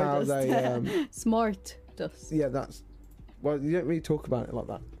is how stardust. they... Smart dust. Yeah, that's... Well, you don't really talk about it like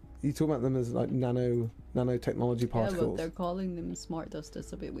that. You talk about them as like nanotechnology particles. Yeah, but they're calling them smart dust.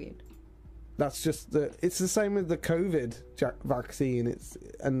 That's a bit weird. That's just it's the same with the COVID vaccine.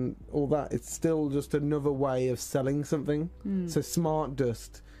 And all that. It's still just another way of selling something. So smart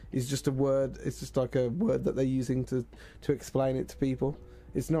dust is just a word. It's just like a word that they're using to explain it to people.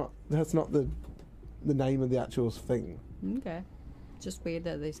 It's not. That's not the name of the actual thing. Okay. Just weird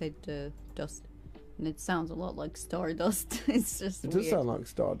that they said dust. And it sounds a lot like stardust. It's just It weird. does sound like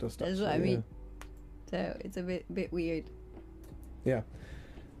stardust. That's Actually, what I mean. So it's a bit weird. Yeah.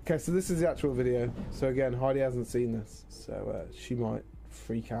 Okay, so this is the actual video. So again, Heidi hasn't seen this, so she might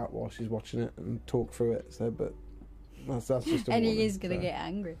freak out while she's watching it and talk through it. So, but that's just a And warning, he is gonna so. get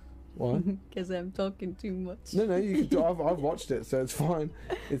angry. Why? Because I'm talking too much. No, you can. I've watched it, so it's fine.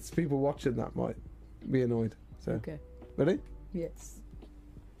 It's people watching that might be annoyed. So Okay. ready? Yes.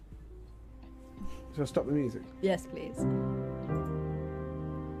 Shall I stop the music? Yes, please.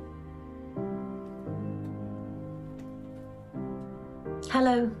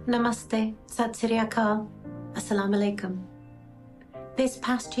 Hello, namaste, sat sri akal, assalamu alaikum. This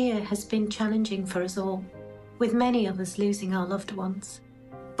past year has been challenging for us all, with many of us losing our loved ones.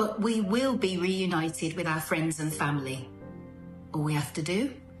 But we will be reunited with our friends and family. All we have to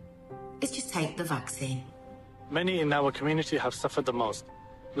do is just take the vaccine. Many in our community have suffered the most,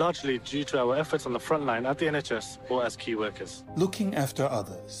 largely due to our efforts on the front line at the NHS or as key workers. Looking after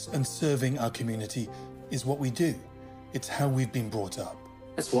others and serving our community is what we do. It's how we've been brought up.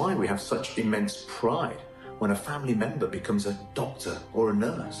 That's why we have such immense pride when a family member becomes a doctor or a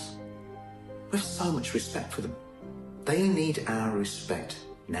nurse. We have so much respect for them. They need our respect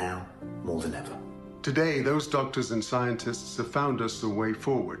now more than ever. Today, those doctors and scientists have found us a way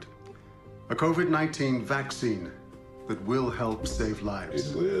forward. A COVID-19 vaccine that will help save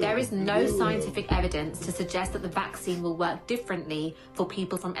lives. There is no scientific evidence to suggest that the vaccine will work differently for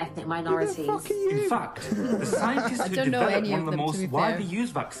people from ethnic minorities. In fact, the scientists I who don't know developed any one of of the them, to be most fair. widely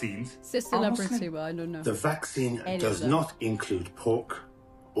used vaccines It's a are celebrity, Muslim. but I don't know. The vaccine Any of does them. not include pork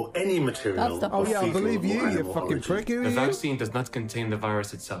or any material That's the- of Oh yeah, I fecal believe or you, you animal fucking origin. prick. Who are The you? vaccine does not contain the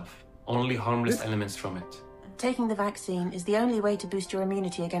virus itself, only harmless elements from it. Taking the vaccine is the only way to boost your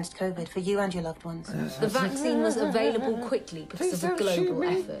immunity against COVID for you and your loved ones. The vaccine was available quickly because of a global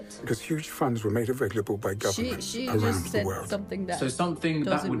effort. Because huge funds were made available by governments She around just the said world. something that So something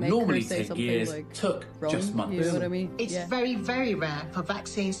that doesn't would make normally her say take something, years like, took wrong, just months. You know what I mean? It's very, very rare for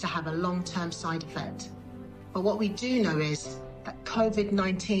vaccines to have a long-term side effect. But what we do know is that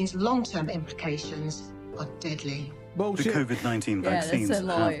COVID-19's long-term implications are deadly. Bullshit. The COVID-19 Yeah, that's vaccines a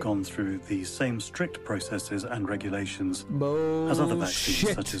lie. have gone through the same strict processes and regulations Bullshit. as other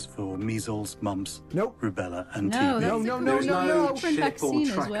vaccines, such as for measles, mumps, rubella, and No, TB. that's a There's no different vaccine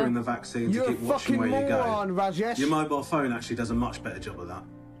as tracker well. in the vaccine You're to a keep watching fucking where you go. moron, Rajesh. Your mobile phone actually does a much better job of that.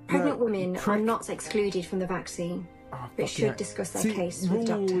 Pregnant women are not excluded from the vaccine, but should discuss their case with rule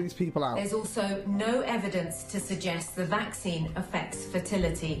doctor. these people out. There's also no evidence to suggest the vaccine affects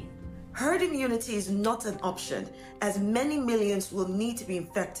fertility. Herd immunity is not an option, as many millions will need to be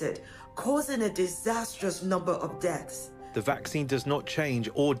infected, causing a disastrous number of deaths. The vaccine does not change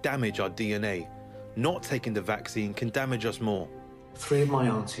or damage our DNA. Not taking the vaccine can damage us more. 3 of my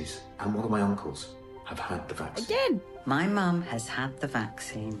aunties and one of my uncles have had the vaccine. Again. My mum has had the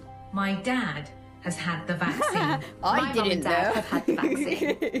vaccine. My dad has had the vaccine. I didn't know. Have had the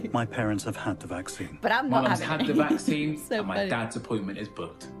vaccine. My parents have had the vaccine. But I'm My not mum's having had the vaccine, So and my funny. dad's appointment is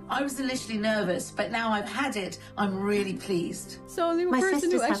booked. I was initially nervous, but now I've had it, I'm really pleased. So only one My person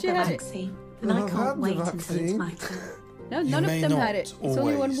sisters who have actually the had it. vaccine, and I I've can't had the wait until vaccine. it's my turn. No, You none of may them not had it. It's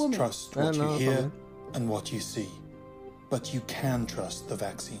only one always woman. trust I what know, you hear fine. and what you see, but you can trust the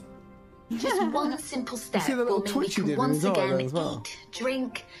vaccine. Just one simple step see the little will mean we twitch you can did when once you died again there as well? eat,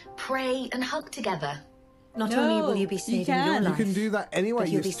 drink, pray, and hug together. Not No, only will you be you saving can't. your You life, can do that anyway, but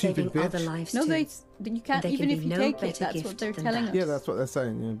you you'll be stupid saving bitch. other lives No, too. you can't. And there Even can if be you no take it, better that's gift what they're than telling that. us. Yeah, that's what they're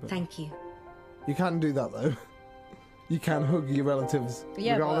saying. Yeah, but Thank you. You can do that though. You can hug your relatives,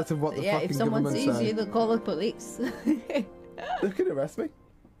 regardless of what the fucking if someone government sees say. you, they'll call the police. They could arrest me.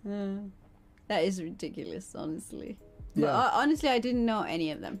 That is ridiculous, honestly. Yeah. But honestly, I didn't know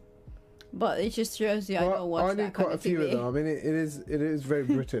any of them. But it just shows you I don't watch I knew that quite kind a of few TV. of them. I mean, it is very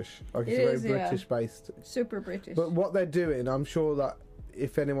British. Like It it's is, very yeah. British based. Super British. But what they're doing, I'm sure that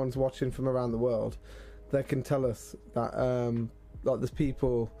if anyone's watching from around the world, they can tell us that like there's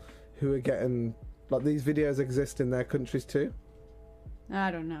people who are getting like these videos exist in their countries too.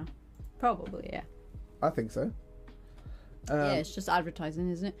 I don't know. Probably, yeah. I think so. Yeah, it's just advertising,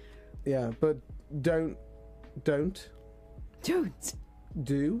 isn't it? Yeah, but don't,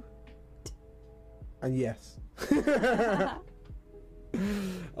 do, and yes.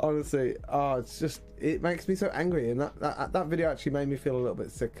 Honestly, it's just it makes me so angry, and that video actually made me feel a little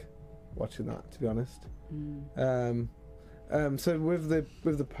bit sick watching that, to be honest. So with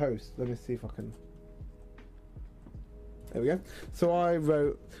the post, let me see if I can. There we go. So I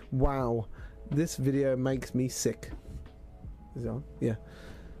wrote, "Wow, this video makes me sick." Is it on? Yeah.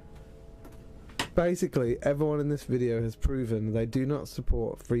 Basically, everyone in this video has proven they do not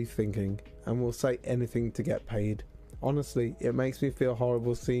support free thinking and will say anything to get paid. Honestly, it makes me feel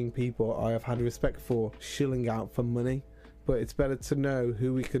horrible seeing people I have had respect for shilling out for money, but it's better to know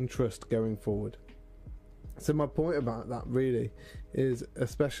who we can trust going forward. So my point about that really is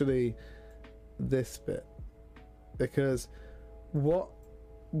especially this bit, because what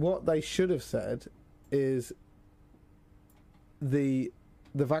they should have said is the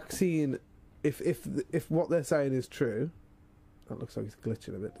vaccine, if what they're saying is true, that looks like it's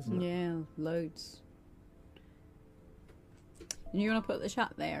glitching a bit, doesn't it? Yeah, loads. You want to put the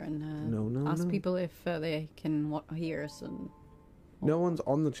chat there and ask people if they can hear us and. No one's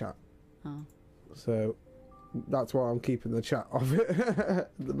on the chat. Oh. So that's why I'm keeping the chat off it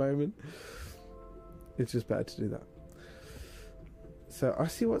at the moment. It's just better to do that. So I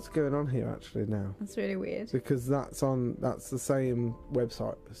see what's going on here actually now. That's really weird. Because that's the same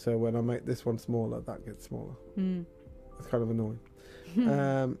website. So when I make this one smaller, that gets smaller. It's kind of annoying.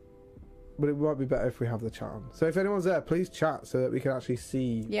 But it might be better if we have the chat on. So if anyone's there, please chat so that we can actually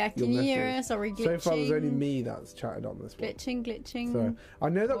see. Yeah, can you hear us? Are we glitching? So far, there's only me that's chatted on this one. Glitching. So I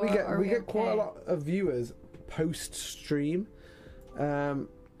know that we get quite a okay? lot of viewers post stream.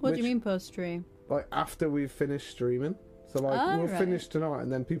 What do you mean post stream? Like after we've finished streaming. So like we'll finish tonight,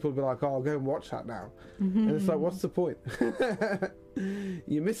 and then people will be like, "Oh, I'll go and watch that now." And it's like, what's the point?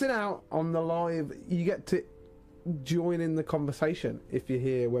 You're missing out on the live. You get to join in the conversation if you're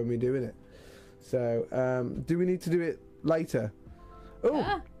here when we're doing it. So do we need to do it later?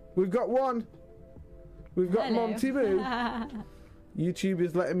 Oh, we've got one. We've got Hello. Monty Moo. YouTube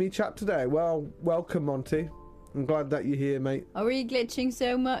is letting me chat today. Well, welcome, Monty. I'm glad that you're here, mate. Are we glitching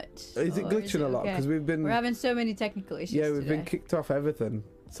so much? Is it glitching a lot? Because we're having so many technical issues. Yeah, we've today. been kicked off everything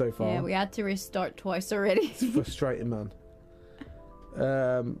so far. Yeah, we had to restart twice already. It's frustrating, man.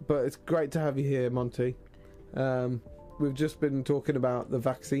 But it's great to have you here, Monty. We've just been talking about the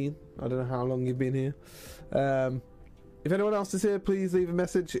vaccine. I don't know how long you've been here. If anyone else is here, please leave a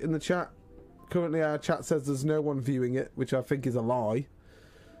message in the chat. Currently our chat says there's no one viewing it, which I think is a lie.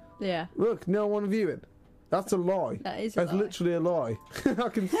 Yeah. Look, no one viewing. That's a lie. That is That's a lie. literally a lie. I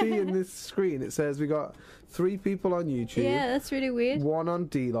can see in this screen it says we got 3 people on YouTube. Yeah, that's really weird. 1 on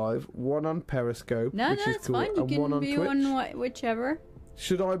DLive, 1 on Periscope, No, which is it's cool, fine. You and can 1 on be Twitch. on whichever.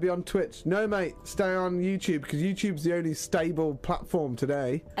 Should I be on Twitch? No, mate. Stay on YouTube because YouTube's the only stable platform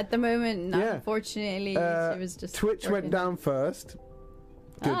today. At the moment, Yeah. Unfortunately, YouTube is just Twitch working. went down first.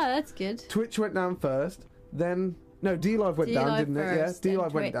 Good. Ah, that's good. Twitch went down first. Then DLive went down, didn't it? Yeah, first, then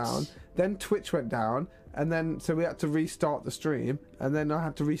DLive went Twitch. down. Then Twitch went down, and then so we had to restart the stream, and then I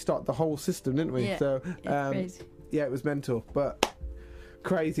had to restart the whole system, didn't we? Yeah, So crazy. yeah, it was mental, but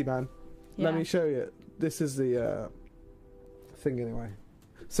crazy, man. Let Yeah. me show you. This is the thing anyway.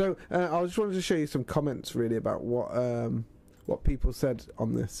 So I just wanted to show you some comments really about what people said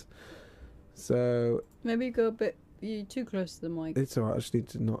on this. So Maybe go a bit. You're too close to the mic. it's alright. I just need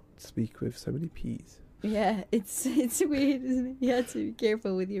to not speak with so many P's. Yeah, it's weird, isn't it? You have to be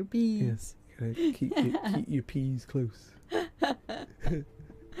careful with your P's. Yes, you gotta keep your P's close.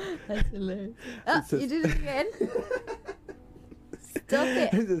 That's hilarious. Ah, It you says- did it again. Stop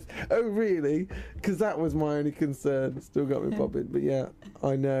it. It says, oh really? Because that was my only concern. Still got me popping. But yeah,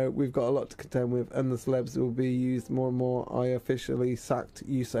 I know we've got a lot to contend with, and the celebs will be used more and more. I officially sacked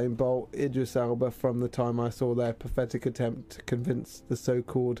Usain Bolt, Idris Elba from the time I saw their pathetic attempt to convince the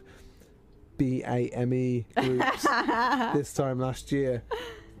so-called BAME groups this time last year.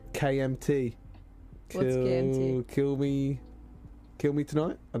 KMT. What's KMT? Kill me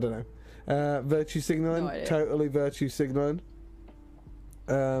tonight? I don't know. Virtue signaling, No idea. totally virtue signaling.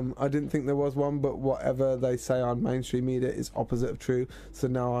 I didn't think there was one, but whatever they say on mainstream media is opposite of true. So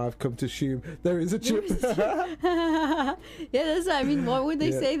now I've come to assume there is a chip. Yeah, that's. I mean, why would they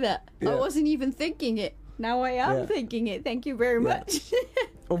Yeah. say that? I Yeah. wasn't even thinking it. Now I am Yeah. thinking it. Thank you very much.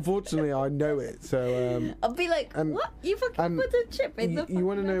 Unfortunately, I know it. So I'll be like, and- what? You fucking and put a chip in the. you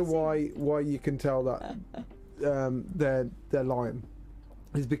want to fucking know vaccine? why you can tell that they're lying?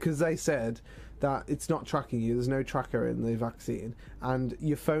 Is because they said that it's not tracking you. There's no tracker in the vaccine, and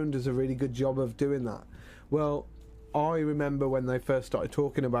your phone does a really good job of doing that. Well, I remember when they first started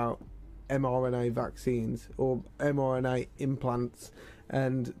talking about mRNA vaccines or mRNA implants,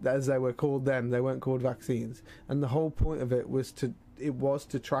 and as they were called then, they weren't called vaccines. And the whole point of it was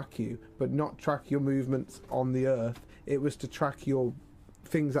to track you, but not track your movements on the earth. It was to track your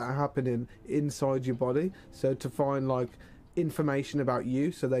things that are happening inside your body. So to find like information about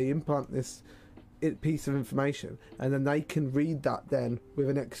you. So they implant this piece of information, and then they can read that then with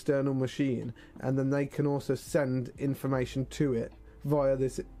an external machine, and then they can also send information to it via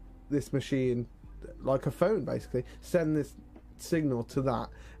this machine, like a phone basically. Send this signal to that,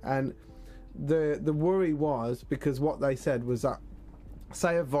 and the worry was because what they said was that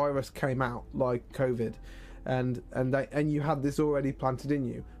say a virus came out like COVID, and you had this already planted in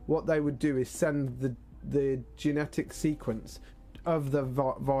you, what they would do is send the genetic sequence of the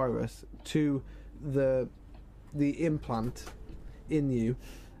virus to the implant in you,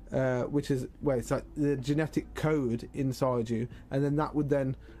 which is it's like the genetic code inside you, and then that would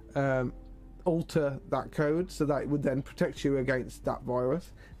then alter that code so that it would then protect you against that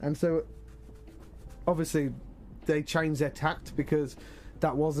virus. And so obviously they changed their tact because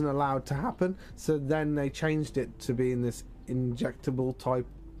that wasn't allowed to happen, so then they changed it to being this injectable type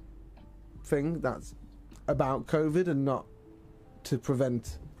thing that's about COVID and not to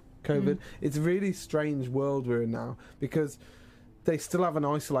prevent COVID. It's a really strange world we're in now because they still haven't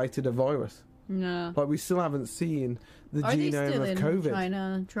isolated a virus. No. Like we still haven't seen the Are they genome still of in COVID.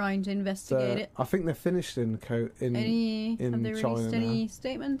 China trying to investigate it? I think they're finished in Have they released China any now.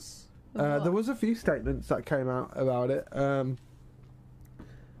 statements? There was a few statements that came out about it. I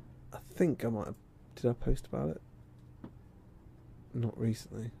think I might have... Did I post about it? Not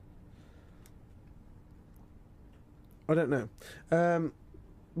recently. I don't know.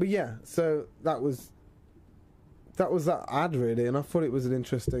 But yeah, so that was that ad really, and I thought it was an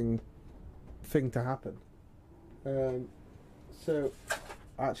interesting thing to happen. So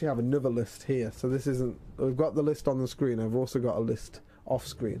I actually have another list here. So this isn't... We've got the list on the screen. I've also got a list off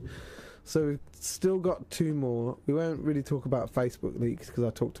screen. So we've still got two more. We won't really talk about Facebook leaks because I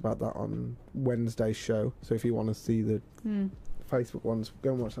talked about that on Wednesday's show. So if you want to see the Facebook ones,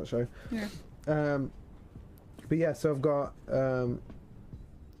 go and watch that show. Yeah. But yeah, so I've got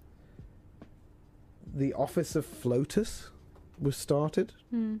the Office of FLOTUS was started.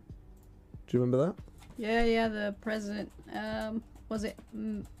 Do you remember that? Yeah, the president. Was it?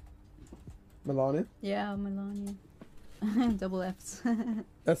 Melania? Yeah, Melania. Double F's.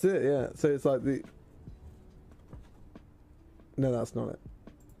 That's it, yeah. So it's like the... No, that's not it.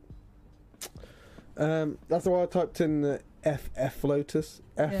 That's why I typed in the F FLOTUS.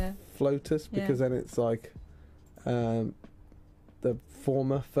 FLOTUS, because then it's like the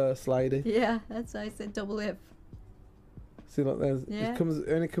former First Lady. Yeah, that's why I said double F. See, like there's... Yeah. It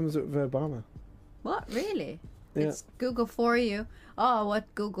only comes up with Obama. What, really? Yeah. It's Google for you. Oh,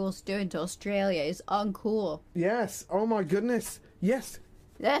 what Google's doing to Australia is uncool. Yes. Oh my goodness. Yes.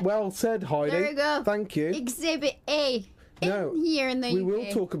 Yeah. Well said, Heidi. There you go. Thank you. Exhibit A. Here in the we UK. will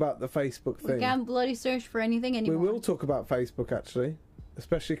talk about the Facebook thing. We can't bloody search for anything anymore. We will talk about Facebook, actually.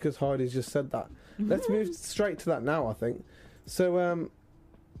 Especially because Heidi's just said that. Let's move straight to that now, I think. So,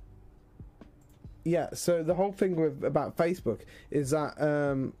 yeah, so the whole thing about Facebook is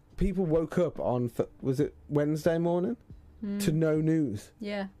that people woke up on, was it Wednesday morning? To no news.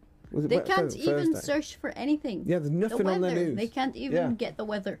 Yeah. Was it They can't even Thursday? search for anything. Yeah, there's nothing the on their weather. news. They can't even get the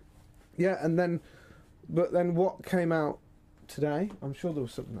weather. Yeah, but then what came out today? I'm sure there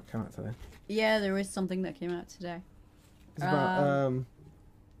was something that came out today. Yeah, there is something that came out today. It's about,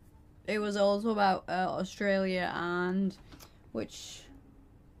 It was also about Australia and which...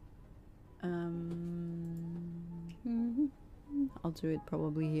 I'll do it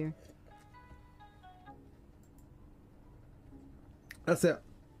probably here. That's it.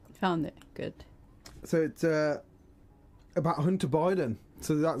 Found it. Good. So it's about Hunter Biden.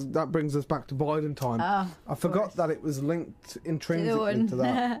 So that brings us back to Biden time. I forgot that it was linked intrinsically to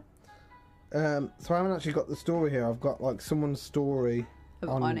that. So I haven't actually got the story here. I've got like someone's story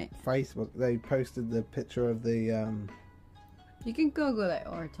on it. Facebook. They posted the picture of the You can Google it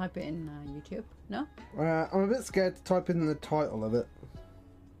or type it in YouTube. No? I'm a bit scared to type in the title of it.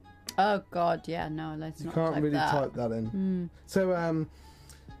 Oh God, yeah, no, let's not. You can't really type that in. So,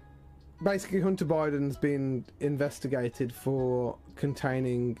 basically, Hunter Biden's been investigated for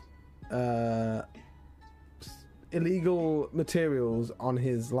containing illegal materials on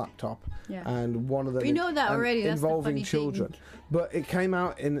his laptop, and one of them we know that already. That's involving the funny children. thing. But it came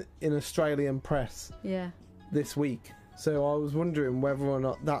out in Australian press this week. So I was wondering whether or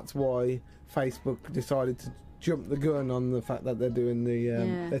not that's why Facebook decided to jump the gun on the fact that they're doing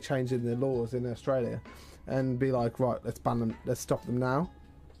they're changing their laws in Australia, and be like, right, let's ban them, let's stop them now,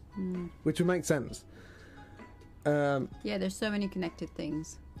 which would make sense. Yeah, there's so many connected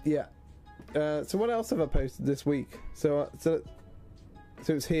things. Yeah. So what else have I posted this week? So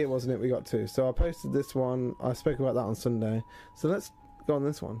it's here, wasn't it? We got to. So I posted this one. I spoke about that on Sunday. So let's go on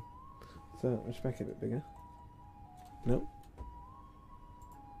this one. So let's make it a bit bigger. No.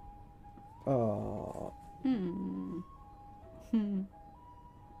 Oh.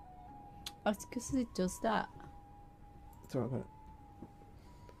 That's because it does that. It's alright.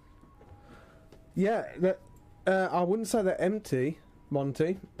 Yeah, I wouldn't say they're empty,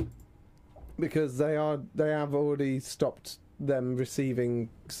 Monty, because they have already stopped them receiving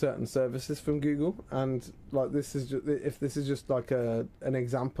certain services from Google, and like this is if this is just like an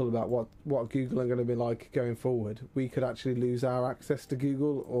example about what Google are going to be like going forward, we could actually lose our access to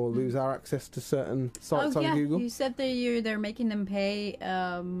Google or lose our access to certain sites on Google. You said that they're making them pay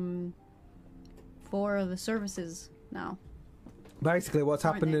for the services now. Basically, what's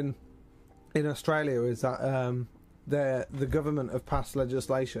happened in Australia is that the government have passed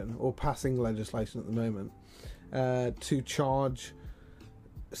legislation, or passing legislation at the moment, to charge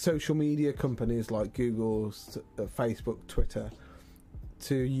social media companies like Google, Facebook, Twitter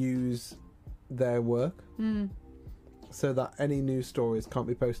to use their work, so that any news stories can't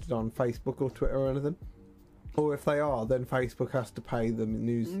be posted on Facebook or Twitter or anything. Or if they are, then Facebook has to pay the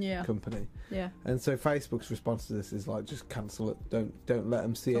news company. Yeah. And so Facebook's response to this is like, just cancel it. Don't let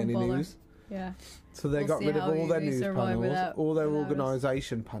them see any news. Yeah. So they got rid of all their news panels, all their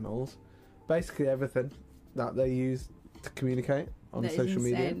organisation panels, basically everything that they use to communicate on social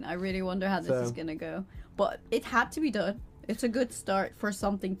media. I really wonder how this is going to go. But it had to be done. It's a good start for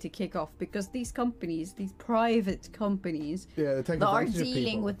something to kick off, because these companies, these private companies, that are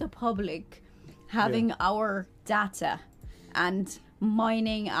dealing with the public, having our data and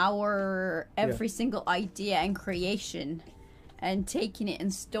mining our every single idea and creation and taking it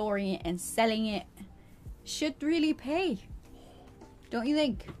and storing it and selling it, should really pay. Don't you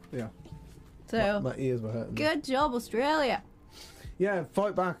think? Yeah. So my ears were hurting. Good job, Australia. Yeah,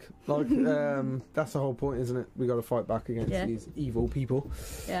 fight back. Like that's the whole point, isn't it? We got to fight back against these evil people.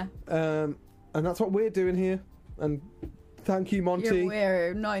 Yeah. And that's what we're doing here. And thank you, Monty.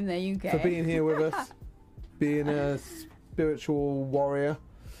 We're not in the UK. For being here with us, being a spiritual warrior,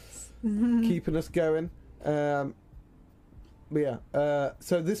 keeping us going. But yeah,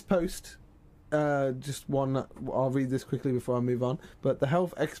 so this post, just one, I'll read this quickly before I move on. But the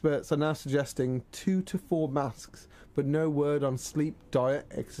health experts are now suggesting 2 to 4 masks, but no word on sleep, diet,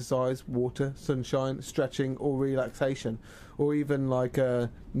 exercise, water, sunshine, stretching, or relaxation, or even like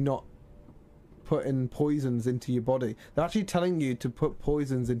not putting poisons into your body. They're actually telling you to put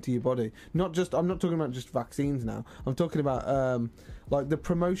poisons into your body. Not just, I'm not talking about just vaccines now. I'm talking about like the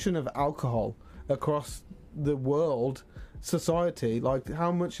promotion of alcohol across the world, society. Like,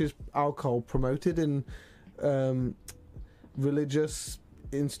 how much is alcohol promoted in religious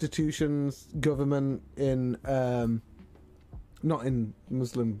institutions, government, in not in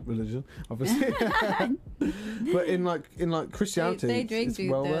Muslim religion, obviously, but in like Christianity. They drink,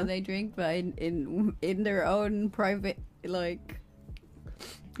 dude. Well, though. They drink, but in their own private, like.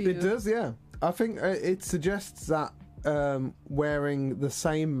 It does, yeah. I think it suggests that wearing the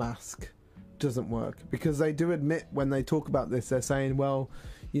same mask doesn't work, because they do admit when they talk about this, they're saying, well,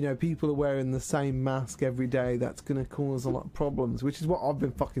 you know, people are wearing the same mask every day, that's going to cause a lot of problems, which is what I've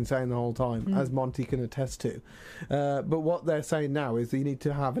been fucking saying the whole time, as Monty can attest to. But what they're saying now is that you need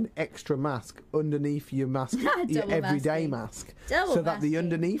to have an extra mask underneath your mask, your everyday mask, so that the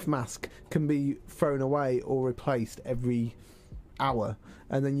underneath mask can be thrown away or replaced every hour,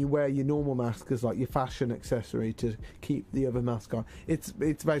 and then you wear your normal mask as like your fashion accessory to keep the other mask on. It's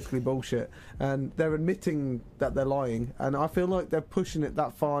basically bullshit, and they're admitting that they're lying, and I feel like they're pushing it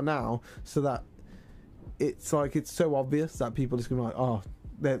that far now, so that it's like, it's so obvious that people are just gonna be like, oh,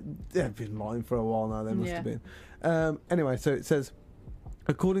 they've been lying for a while now, they must have been. Anyway, so it says,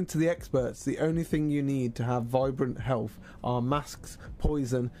 according to the experts, the only thing you need to have vibrant health are masks,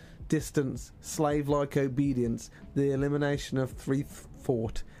 poison, distance, slave-like obedience, the elimination of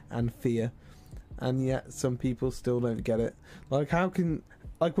thought and fear. And yet some people still don't get it. Like,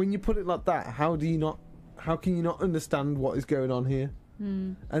 when you put it like that, how can you not understand what is going on here?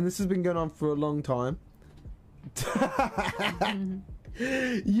 And this has been going on for a long time.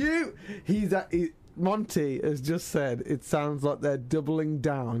 Monty has just said it sounds like they're doubling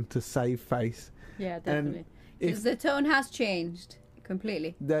down to save face. Yeah, definitely. Because the tone has changed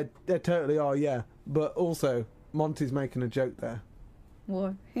completely. They totally are, yeah. But also, Monty's making a joke there.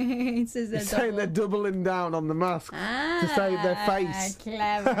 What? He says He's saying they're doubling down on the mask to save their face.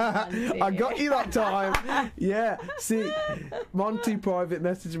 Clever. I got you that time. Yeah. See, Monty private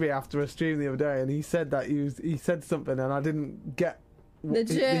messaged me after a stream the other day, and he said that he said something, and I didn't get the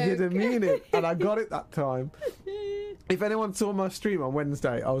joke. He didn't mean it, and I got it that time. If anyone saw my stream on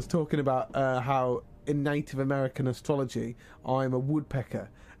Wednesday, I was talking about how in Native American astrology, I'm a woodpecker,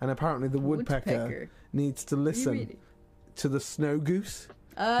 and apparently the woodpecker needs to listen to the snow goose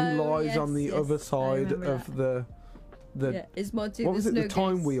who lies on the other side of the is Monty what was it, the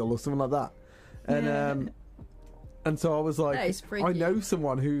time goose wheel or something like that, and and so I was like, I know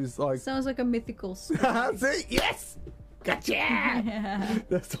someone who's like, sounds like a mythical story. That's it. Yes, gotcha.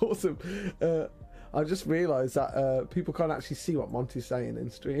 That's awesome. I just realised that people can't actually see what Monty's saying in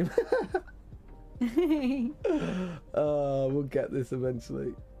stream. We'll get this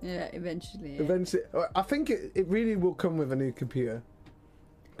eventually. Yeah, eventually. Eventually, I think it really will come with a new computer.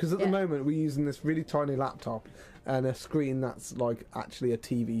 Because at the moment we're using this really tiny laptop and a screen that's like actually a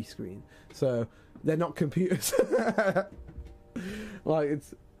TV screen. So they're not computers. Like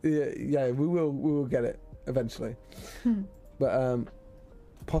it's we will get it eventually, but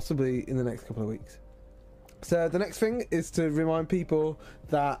possibly in the next couple of weeks. So the next thing is to remind people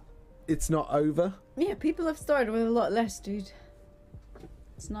that it's not over. Yeah, people have started with a lot less, dude.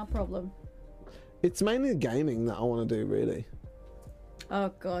 It's not a problem. It's mainly gaming that I want to do, really.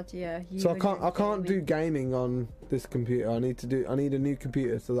 Oh god, yeah. So I can't do gaming on this computer. I need a new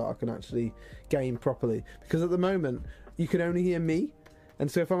computer so that I can actually game properly. Because at the moment you can only hear me, and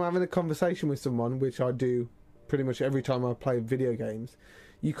so if I'm having a conversation with someone, which I do pretty much every time I play video games,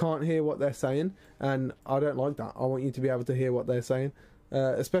 you can't hear what they're saying, and I don't like that. I want you to be able to hear what they're saying,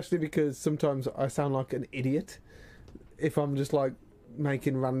 especially because sometimes I sound like an idiot if I'm just like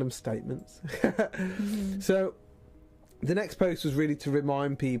making random statements. So the next post was really to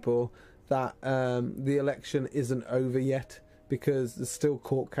remind people that the election isn't over yet, because there's still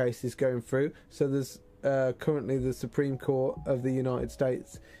court cases going through. So there's currently the Supreme Court of the United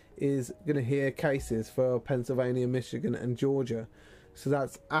States is going to hear cases for Pennsylvania, Michigan and Georgia. So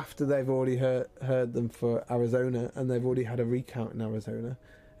that's after they've already heard them for Arizona, and they've already had a recount in Arizona.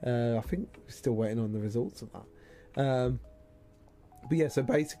 I think we're still waiting on the results of that. But yeah, so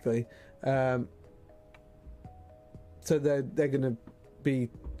basically, so they're going to be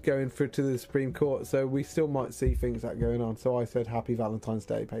going through to the Supreme Court, so we still might see things that are going on. So I said, Happy Valentine's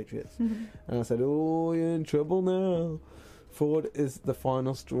Day, Patriots. And I said, oh, you're in trouble now. Ford is the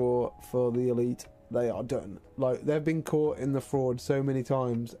final straw for the elite. They are done. Like, they've been caught in the fraud so many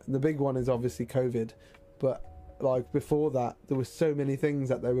times. The big one is obviously COVID, but like before that, there were so many things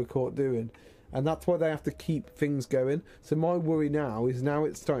that they were caught doing, and that's why they have to keep things going. So my worry now is, now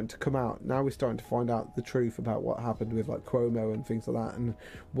it's starting to come out. Now we're starting to find out the truth about what happened with like Cuomo and things like that, and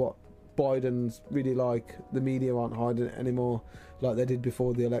what Biden's really like. The media aren't hiding it anymore like they did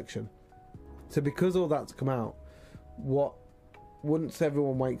before the election. So because all that's come out, once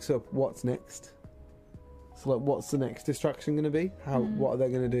everyone wakes up, what's next? So like, what's the next distraction going to be? What are they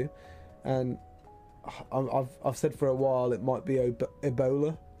going to do? And I've said for a while it might be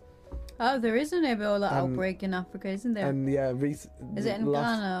Ebola. Oh, there is an Ebola outbreak in Africa, isn't there? And yeah, is it in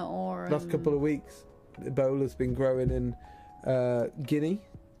Ghana or last couple of weeks? Ebola's been growing in Guinea.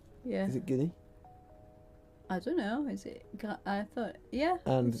 Yeah. Is it Guinea? I don't know. Is it? I thought. Yeah.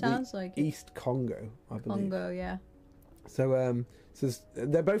 And it sounds like East Congo, I believe. Congo, yeah. So so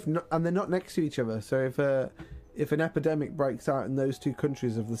they're both and they're not next to each other. So if an epidemic breaks out in those two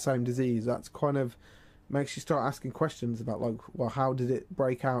countries of the same disease, that's kind of makes you start asking questions about, like, well, how did it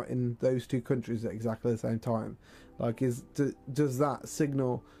break out in those two countries at exactly the same time? Like, does that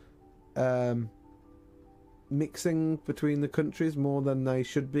signal mixing between the countries more than they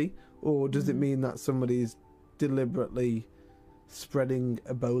should be, or does it mean that somebody's deliberately spreading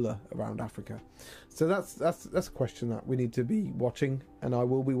Ebola around Africa? So that's a question that we need to be watching, and I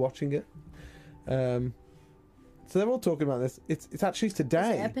will be watching it. So they're all talking about this. It's actually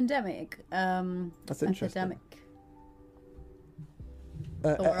today. It's epidemic. That's interesting.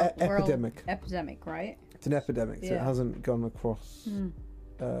 Epidemic. Epidemic. Epidemic, right? It's an epidemic, so it hasn't gone across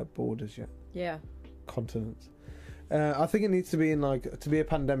borders yet. Yeah. Continents. I think it needs to be in to be a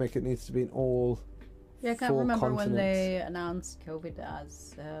pandemic. It needs to be in all. Yeah, I can't 4 remember when continents. they announced COVID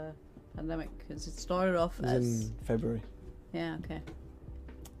as a pandemic because it started off It was as in February. Yeah. Okay.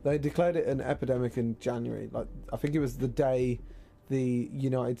 They declared it an epidemic in January. I think it was the day the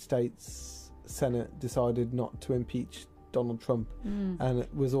United States Senate decided not to impeach Donald Trump, and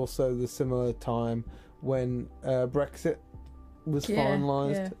it was also the similar time when Brexit was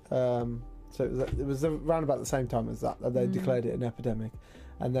finalised. So it was around about the same time as that they declared it an epidemic,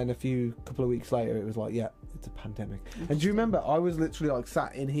 and then couple of weeks later it was like, yeah, it's a pandemic. And do you remember I was literally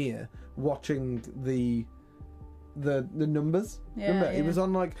sat in here watching the numbers? Remember it was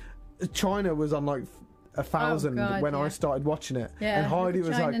on China was on 1,000 when I started watching it, and Heidi was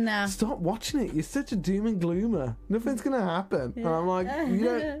like, now. "Stop watching it! You're such a doom and gloomer. Nothing's gonna happen." And I'm like,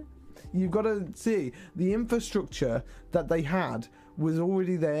 "You've got to see the infrastructure that they had was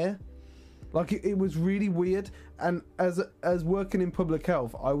already there. It was really weird." And as working in public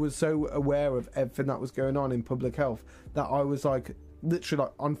health, I was so aware of everything that was going on in public health that I was literally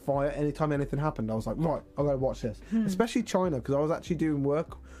on fire. Anytime anything happened, I was like, right, I've got to watch this. Especially China, because I was actually doing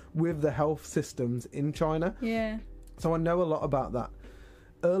work with the health systems in China. Yeah. So I know a lot about that.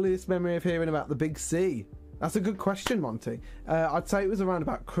 Earliest memory of hearing about the Big C? That's a good question, Monty. I'd say it was around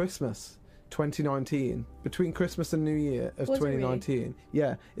about Christmas 2019, between Christmas and New Year of 2019. Really?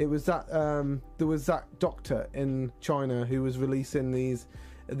 Yeah, it was that there was that doctor in China who was releasing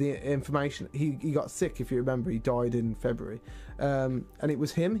the information. He got sick, if you remember. He died in February, and it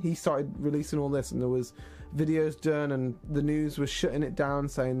was him. He started releasing all this, and there was videos done, and the news was shutting it down,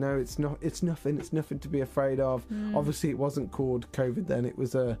 saying no, it's nothing to be afraid of. Obviously it wasn't called COVID then, it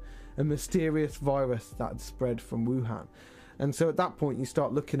was a mysterious virus that had spread from Wuhan. And so at that point you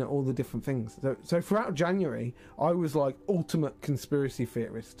start looking at all the different things. So throughout January I was ultimate conspiracy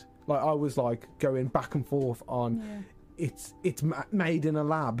theorist. I was going back and forth on it's made in a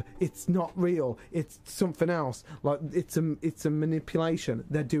lab, it's not real, it's something else, it's a manipulation,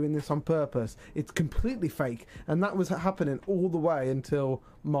 they're doing this on purpose, it's completely fake. And that was happening all the way until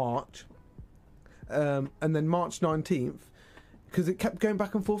March, and then March 19th, because it kept going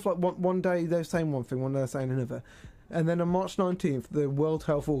back and forth. One day they're saying one thing, one day they're saying another, and then on March 19th the World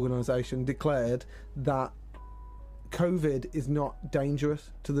Health Organization declared that COVID is not dangerous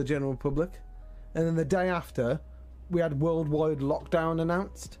to the general public, and then the day after we had worldwide lockdown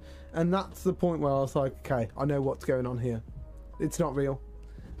announced, and that's the point where I was like, okay, I know what's going on here. It's not real.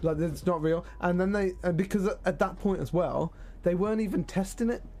 It's not real. And then because at that point as well, they weren't even testing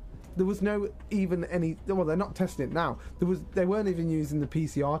it. There was well, they're not testing it now. They weren't even using the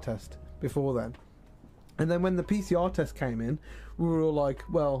PCR test before then. And then when the PCR test came in, we were all like,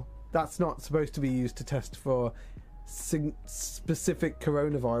 well, that's not supposed to be used to test for specific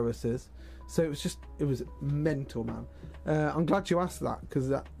coronaviruses. So it was mental, man. I'm glad you asked that, because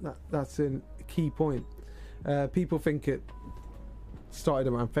that's a key point. People think it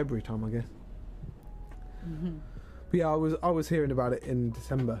started around February time, I guess. But yeah, I was hearing about it in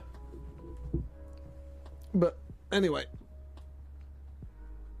December. But anyway,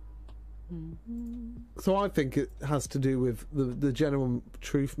 so I think it has to do with the general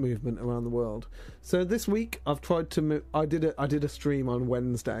truth movement around the world. So this week I've tried to I did a stream on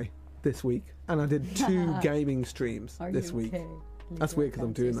Wednesday this week, and I did 2 gaming streams this week. That's weird because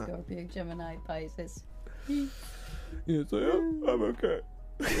I'm doing that. Scorpio, Gemini, Pisces. Yes, I am. I'm okay.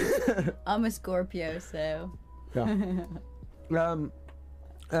 I'm a Scorpio, so yeah.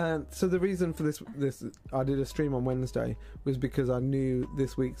 So the reason for this I did a stream on Wednesday was because I knew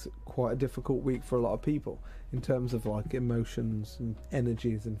this week's quite a difficult week for a lot of people in terms of emotions and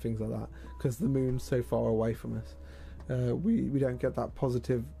energies and things like that, because the moon's so far away from us. We don't get that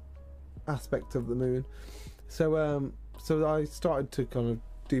positive aspect of the moon, so I started to kind of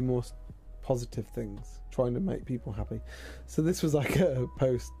do more positive things, trying to make people happy. So this was a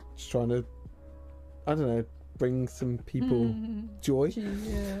post trying to, I don't know, bring some people joy.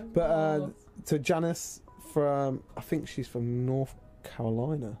 Yeah. But so Janice from, I think she's from North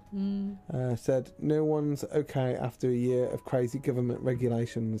Carolina, said no one's okay after a year of crazy government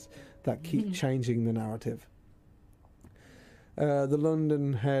regulations that keep changing the narrative. The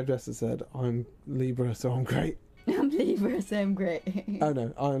London hairdresser said, I'm Libra, so I'm great. I'm Libra, so I'm great. Oh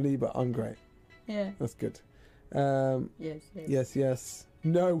no, I'm Libra, I'm great. Yeah. That's good. Yes.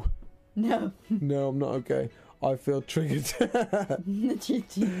 No. No. No, I'm not okay. I feel triggered.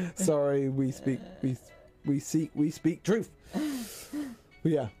 Sorry, we speak truth.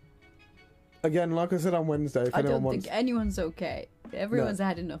 But yeah. Again, like I said on Wednesday, if I anyone don't wants, think anyone's okay. Everyone's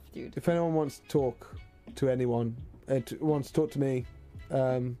had enough, dude. if anyone wants to talk to anyone, wants to talk to me,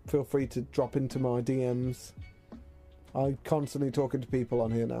 feel free to drop into my DMs. I'm constantly talking to people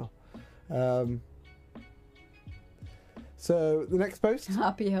on here now. So the next post.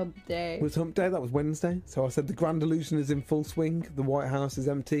 Happy Hump Day. Was Hump Day. That was Wednesday. So I said the grand illusion is in full swing. The White House is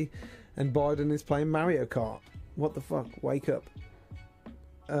empty, and Biden is playing Mario Kart. What the fuck? Wake up.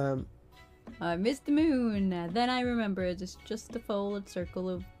 I missed the moon. Then I remembered it's just a folded circle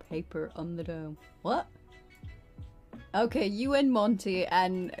of paper on the dome. What? Okay, you and Monty,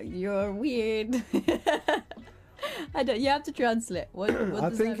 and you're weird. I don't. You have to translate. What I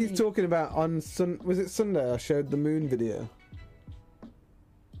does think that he's mean? talking about was it Sunday? I showed the moon video.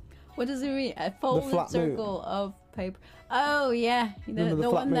 What does it mean? A folded flat circle moon. of paper. Oh yeah, Remember the the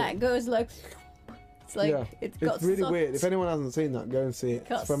flat one that moon? goes like. It's like yeah, it's got it's really sucked. weird. If anyone hasn't seen that, go and see it.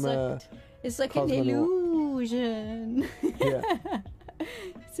 Got It's from sucked. It's like an Cosmonaut. illusion. Yeah.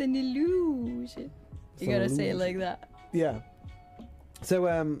 It's an illusion. It's You an gotta say it illusion. like that. Yeah. So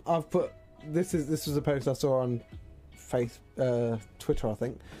I've put this was a post I saw on Twitter, I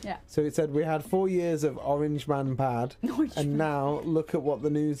think. Yeah. So it said we had 4 years of Orange Man bad, and now look at what the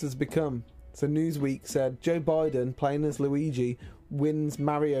news has become. So Newsweek said Joe Biden, playing as Luigi, wins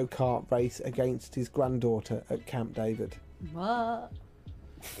Mario Kart race against his granddaughter at Camp David. What?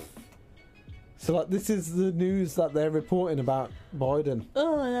 So like this is the news that they're reporting about Biden.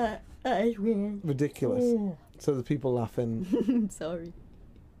 Oh, that is weird. Ridiculous. Yeah. So the people laughing. Sorry.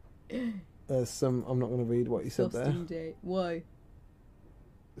 There's some. I'm not going to read what you said there. Disgusting day. Why?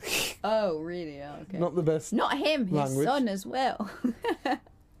 Oh, really? Oh, okay. Not the best. Not him. His language. son as well.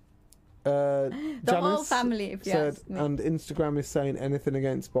 The whole family, if you said, ask me. and Instagram is saying anything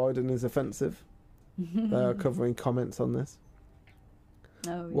against Biden is offensive. They are covering comments on this.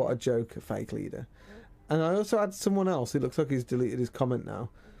 Oh, What yeah. a joke, a fake leader. And I also had someone else. It looks like he's deleted his comment now,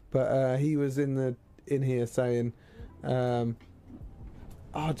 but he was in here saying, I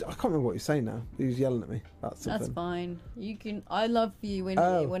can't remember what he was saying now. He was yelling at me about something. That's fine. You can. I love you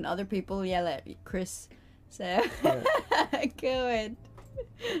when other people yell at you, Chris. So go ahead.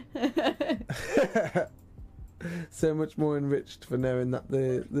 So much more enriched for knowing that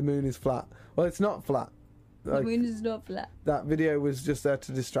the moon is flat. Well, it's not flat. The moon is not flat. That video was just there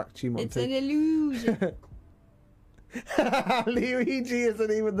to distract you, Monty. It's an illusion. Luigi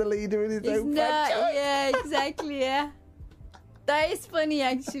isn't even the leader in his It's own not. franchise. Yeah, exactly. Yeah, that is funny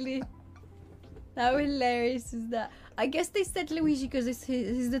actually. How hilarious is that? I guess they said Luigi because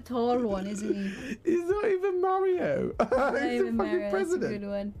he's the tall one, isn't he? He's not even Mario. He's Not the even fucking Mario, that's a president. good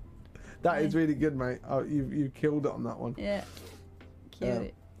one. That is really good, mate. Oh, you killed it on that one. Yeah.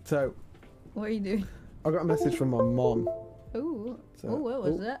 Cute. So, What are you doing? I got a message from my mom. Ooh. So- What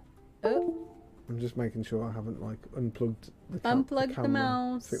was oh. that? Oh. I'm just making sure I haven't like unplugged the Unplug the camera.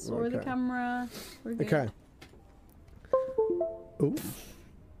 mouse I think we're or the okay. camera. We're good. Okay. Ooh.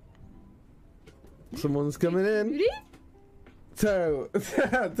 Someone's coming in. So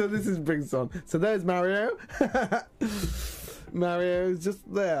this is brings on. So there's Mario. Mario's just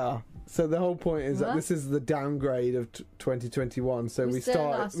there. So the whole point is that What? this is the downgrade of 2021. So Who's the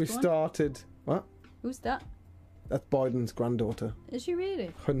last one? started. What? Who's that? That's Biden's granddaughter. Is she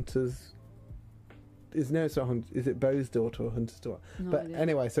really? Hunter's. It's not Hunter. Is it Bo's daughter or Hunter's daughter? No But idea.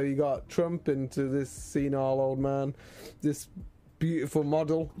 anyway, so you got Trump into this senile old man, this beautiful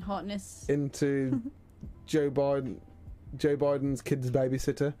model Hotness. into Joe Biden's kid's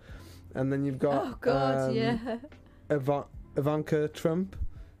babysitter, and then you've got Oh God, yeah. Ivanka Trump,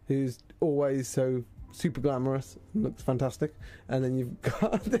 who's always so super glamorous and looks fantastic, and then you've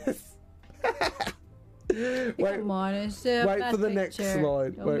got this. Come on, it's a Wait bad for the next picture.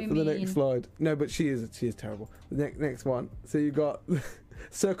 slide. Don't Wait be for the mean. next slide. No, but she is terrible. The next one. So you got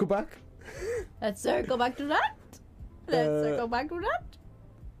circle back. Let's circle back to that. Let's circle back to that.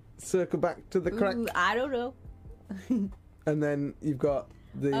 Circle back to the crack. Ooh, I don't know. And then you've got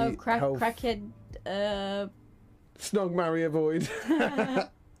the crackhead. Snog, marry, avoid.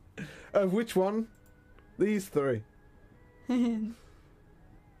 Of which one? These three.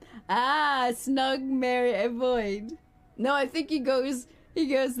 Snug, marry, avoid. No, I think he goes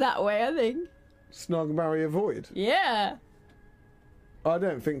that way. I think. Snog, marry, avoid. Yeah. I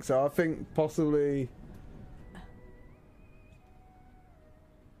don't think so. I think possibly.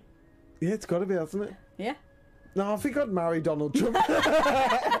 Yeah, it's got to be, hasn't it? Yeah. No, I think I'd marry Donald Trump.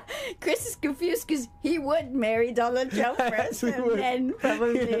 Chris is confused because he would marry Donald Trump first He and would. then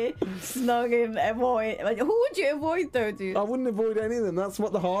probably snog him, avoid. Like, who would you avoid though, dude? I wouldn't avoid any of them. That's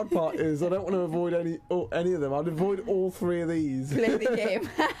what the hard part is. I don't want to avoid any of them. I'd avoid all three of these. Play the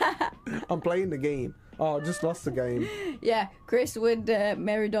game. I'm playing the game. Oh, I just lost the game. Yeah, Chris would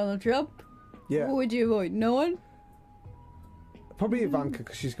marry Donald Trump. Yeah. Who would you avoid? No one? Probably Ivanka,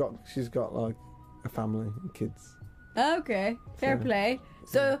 because she's got like a family and kids. Okay, fair play.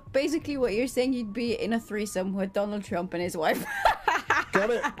 So basically, what you're saying, you'd be in a threesome with Donald Trump and his wife.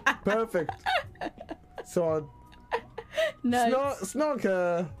 Got it. Perfect. So Nice. Snog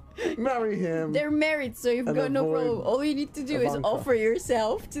her, marry him. They're married, so you've and got no avoid problem. All you need to do is Ivanka. offer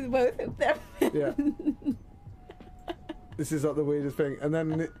yourself to both of them. Yeah. This is like the weirdest thing. And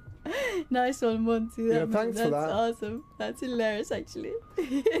then Nice one, Monty. Yeah, thanks for That's that. awesome. That's hilarious, actually.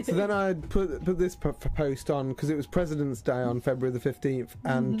 so then I put this post on because it was President's Day on February the 15th,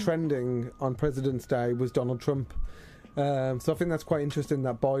 and trending on President's Day was Donald Trump. So I think that's quite interesting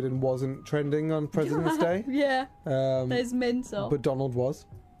that Biden wasn't trending on President's Day. Yeah. That's mental. But Donald was.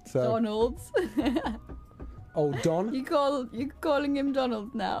 So Donald's. Oh, Don? You're calling him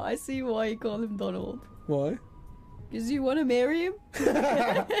Donald now. I see why you call him Donald. Why? Because you want to marry him?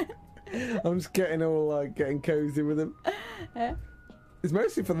 I'm just getting all like getting cozy with him. It's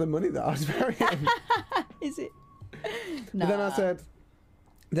mostly for the money that I was marrying him. Is it? But then I said,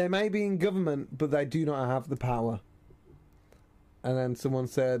 they may be in government, but they do not have the power. And then someone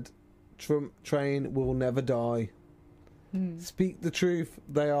said, Trump train will never die. Speak the truth.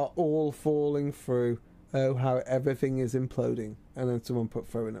 They are all falling through. Oh, how everything is imploding. And then someone put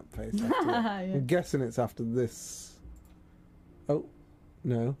throwing up face after that. Yeah. I'm guessing it's after this. Oh,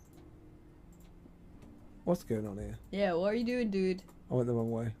 no. What's going on here? Yeah, what are you doing, dude? I went the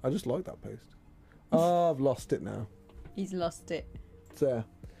wrong way. I just liked that post. Oh, I've lost it now. He's lost it. So,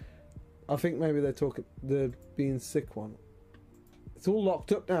 I think maybe they're talking the being sick one. It's all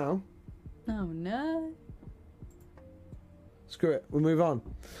locked up now. Oh, no. Screw it. We'll move on.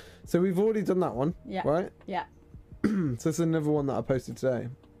 So we've already done that one, Yeah. right? Yeah. So this is another one that I posted today.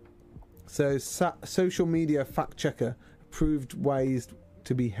 So social media fact checker approved ways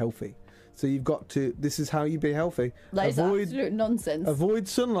to be healthy. So you've got to. This is how you be healthy. That is absolute nonsense. Avoid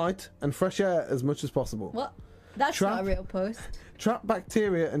sunlight and fresh air as much as possible. What? That's not a real post. Trap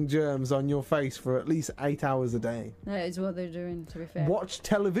bacteria and germs on your face for at least 8 hours a day. That is what they're doing, to be fair. Watch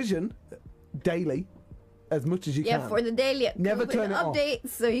television daily as much as you can. Yeah, for the daily Never COVID turn it off. updates,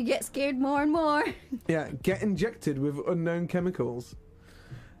 so you get scared more and more. Yeah, get injected with unknown chemicals.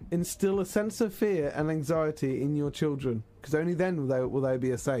 Instill a sense of fear and anxiety in your children, because only then will they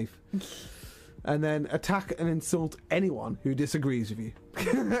be safe. And then attack and insult anyone who disagrees with you.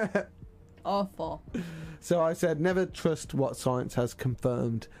 Awful. So I said, never trust what science has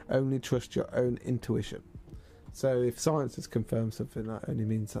confirmed. Only trust your own intuition. So if science has confirmed something, that only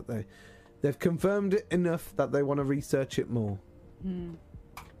means that they've confirmed it enough that they want to research it more.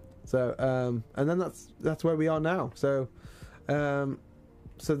 So and then that's where we are now. So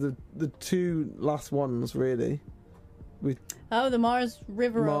so the two last ones really. The Mars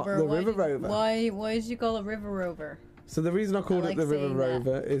River Rover. The River Rover. Why did you call it River Rover? So the reason I called it the River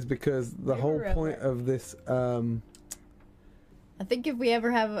Rover is because the whole Rover. point of this. I think if we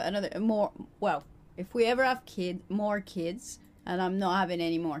ever have if we ever have more kids, and I'm not having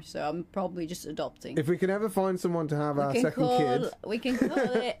any more, so I'm probably just adopting. If we can ever find someone to have our second kid, we can call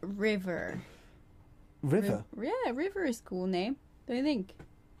it River. River. Yeah, River is a cool name. Don't you think?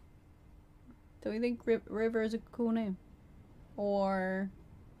 Don't you think River is a cool name? Or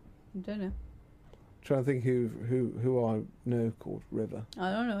I don't know. Trying to think who I know called River.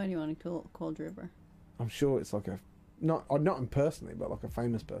 I don't know anyone called River. I'm sure it's like not him personally, but like a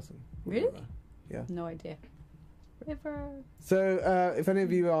famous person. Really? River. Yeah. No idea. River. So if any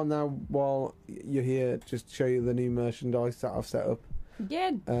of you are now while you're here, just show you the new merchandise that I've set up.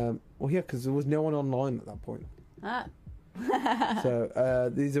 Again. Well, yeah, because there was no one online at that point. Ah.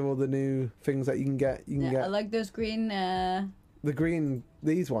 So these are all the new things that you can get. You can get. I like those green. The green,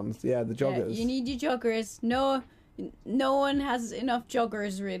 these ones, yeah, the joggers. Yeah, you need your joggers. No one has enough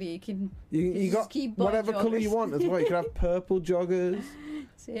joggers really. You got keep buying whatever colour you joggers. want as well. You could have purple joggers.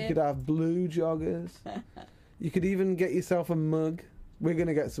 You could have blue joggers. You could even get yourself a mug. We're going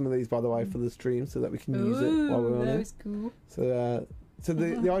to get some of these, by the way, for the stream so that we can use it while we're on it. That's cool. So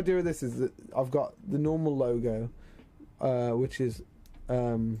the idea of this is that I've got the normal logo, which is.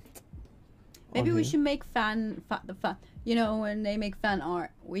 Maybe we should make you know, when they make fan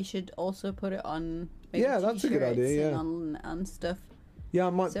art, we should also put it on. Maybe that's a good idea. Yeah, and stuff. Yeah, I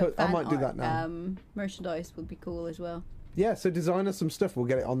might do that now. Merchandise would be cool as well. Yeah, so design us some stuff. We'll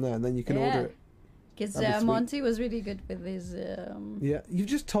get it on there, and then you can order it. Because Monty was really good with his. Yeah, you've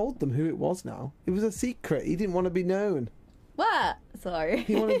just told them who it was. Now it was a secret. He didn't want to be known. What? Sorry.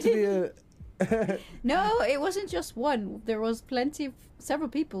 He wanted to be a. No, it wasn't just one. There was several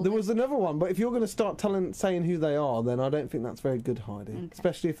people. There was another one, but if you're going to start saying who they are, then I don't think that's very good, Heidi. Okay.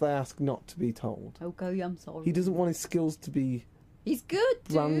 Especially if they ask not to be told. Okay, I'm sorry. He doesn't want his skills to be He's good,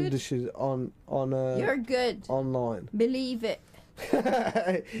 dude. brandishes on You're good. online. Believe it.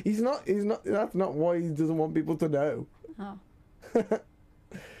 He's not. That's not why he doesn't want people to know. Oh.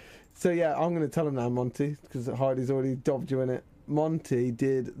 So yeah, I'm going to tell him now, Monty, because Heidi's already dobbed you in it. Monty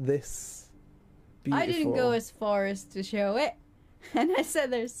did this. Beautiful. I didn't go as far as to show it, and I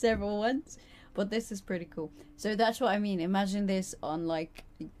said there's several ones, but this is pretty cool. So that's what I mean. Imagine this on like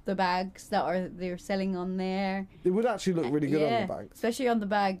the bags that they're selling on there. It would actually look really good on the bags, especially on the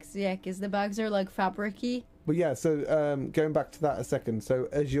bags. Yeah, because the bags are like fabricy. But yeah, so going back to that a second. So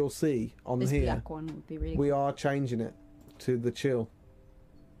as you'll see on this here, black one would be really we are changing it to the Chill.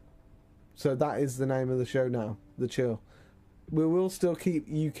 So that is the name of the show now, the Chill. We will still keep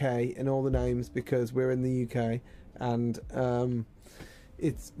UK in all the names because we're in the UK, and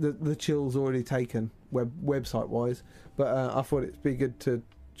it's the Chill's already taken website wise. But I thought it'd be good to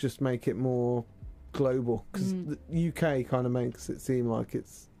just make it more global because the UK kind of makes it seem like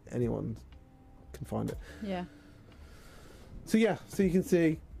it's anyone can find it. Yeah. So yeah, so you can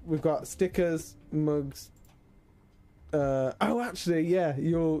see we've got stickers, mugs. Oh, actually, yeah,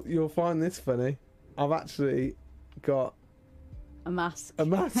 you'll find this funny. I've actually got a mask. A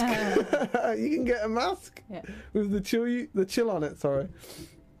mask. You can get a mask with the chill on it. Sorry.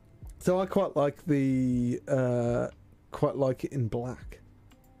 So I quite like it in black.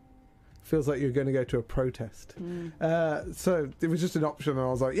 Feels like you're going to go to a protest. So it was just an option, and I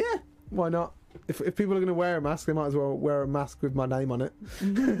was like, yeah, why not? If people are going to wear a mask, they might as well wear a mask with my name on it.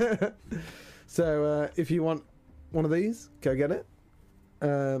 So if you want one of these, go get it.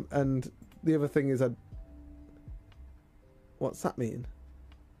 And the other thing is, what's that mean?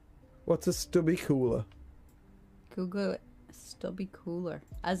 What's a stubby cooler? Google it. Stubby cooler,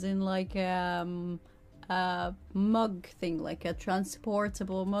 as in like a mug thing, like a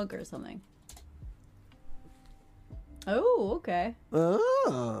transportable mug or something. Oh, okay.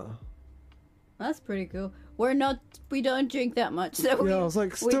 Ah, that's pretty cool. We don't drink that much, so yeah, I was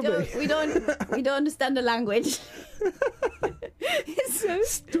like, stubby. We don't understand the language. It's so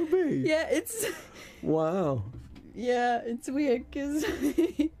stubby. Yeah, it's. Wow. Yeah, it's weird because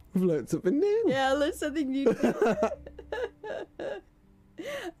we've learned something new. Yeah, I learned something new.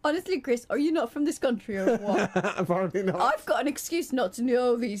 Honestly, Chris, are you not from this country or what? Apparently not. I've got an excuse not to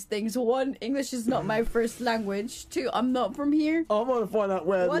know these things. One, English is not my first language. Two, I'm not from here. I want to find out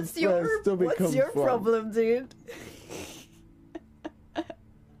where stubby comes from. What's your problem, dude?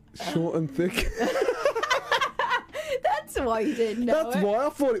 Short and thick. That's why you didn't know. That's why I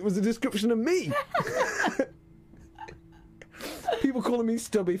thought it was a description of me. People calling me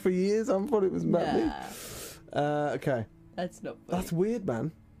stubby for years. I thought it was about me. Okay. That's not funny. That's weird,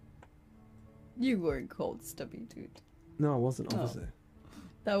 man. You weren't called stubby, dude. No, I wasn't, obviously.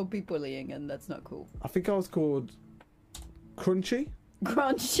 That would be bullying, and that's not cool. I think I was called Crunchy.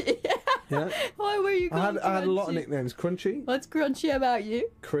 Crunchy? Yeah. Why were you called I had a lot of nicknames. Crunchy. What's Crunchy about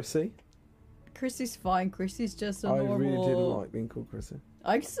you? Chrissy. Chrissy's fine. Chrissy's just a normal... I really didn't like being called Chrissy.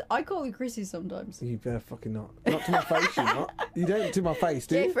 I call you Chrissy sometimes. You better fucking not. Not to my face, you not. You don't to my face,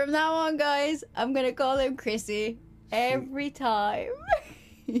 do you? Okay, from now on, guys, I'm going to call him Chrissy every time.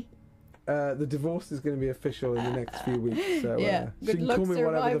 The divorce is going to be official in the next few weeks. So, yeah, she good can luck call me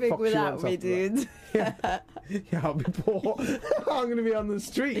whatever the fuck without she wants me, dude. Yeah, I'll be poor. I'm going to be on the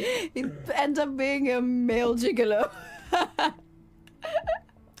street. You end up being a male gigolo.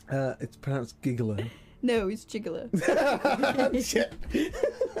 It's pronounced gigolo. No, it's gigolo. Shit.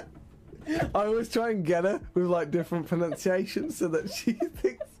 I always try and get her with like different pronunciations so that she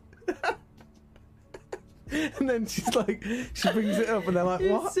thinks. And then she's like, she brings it up, and they're like,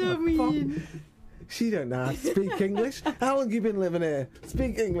 "What? You're so mean." She don't know how to speak English. How long you been living here?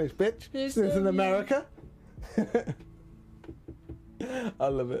 Speak English, bitch. Since in America. I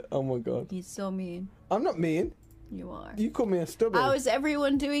love it. Oh my god. He's so mean. I'm not mean. You are. You call me a stubby. How is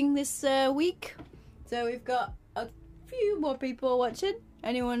everyone doing this week? So we've got a few more people watching.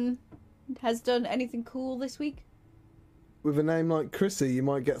 Anyone has done anything cool this week? With a name like Chrissy, you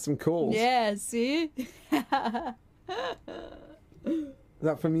might get some calls. Yeah, see? Is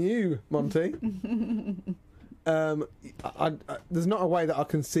that from you, Monty? There's not a way that I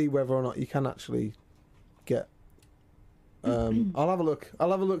can see whether or not you can actually get... I'll have a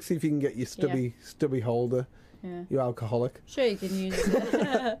look. See if you can get your stubby holder. Yeah. You alcoholic. Sure, you can use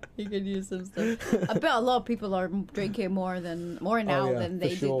you can use some stuff. I bet a lot of people are drinking more now than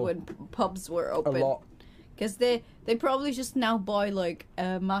they did when pubs were open. A lot. Because they probably just now buy like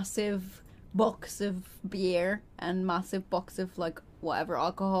a massive box of beer and massive box of like whatever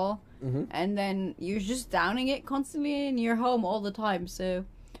alcohol, and then you're just downing it constantly in your home all the time. So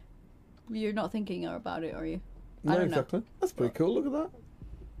you're not thinking about it, are you? No, exactly. That's pretty cool. Look at that.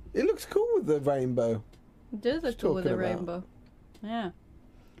 It looks cool with the rainbow. It does look cool with the rainbow. Yeah.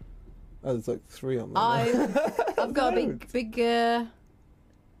 Oh, there's like 3 on there. I've got a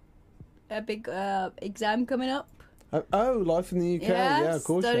big exam coming up. Oh, Life in the UK. Yeah, of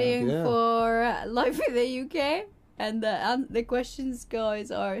course. Studying for Life in the UK, and the questions, guys,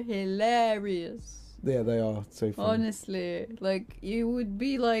 are hilarious. Yeah, they are so funny. Honestly, like you would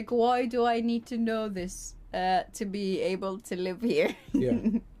be like, why do I need to know this to be able to live here? Yeah.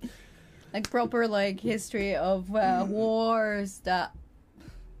 Like proper like history of wars that.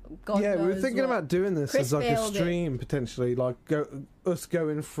 God yeah, we were knows thinking about doing this Chris as like a failed stream potentially, like us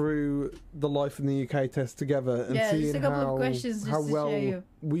going through the Life in the UK test together and just seeing a couple how of questions just to well show you.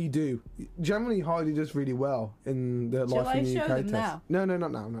 we do. Generally, Heidi does really well in the Shall Life in the I show UK them test. now? No,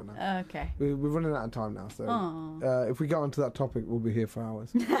 not now, not now. Okay. We're running out of time now, so Aw. if we get onto that topic, we'll be here for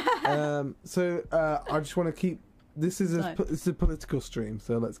hours. So I just want to keep this is it's a political stream,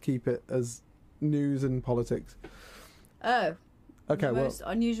 so let's keep it as news and politics. Oh. Okay, the most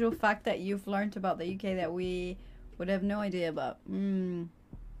unusual fact that you've learned about the UK that we would have no idea about. Don't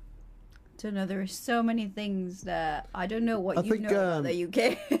know. There are so many things that I don't know what you know about the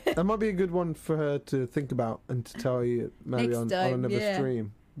UK. That might be a good one for her to think about and to tell you maybe Next on time, another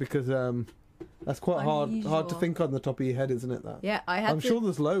stream, because that's quite hard to think on the top of your head, isn't it? That I'm sure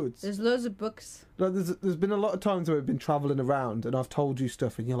there's loads. There's loads of books. Like there's been a lot of times where we've been travelling around and I've told you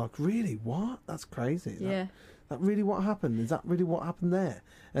stuff and you're like, really, what? That's crazy. Yeah. That really what happened? Is that really what happened there?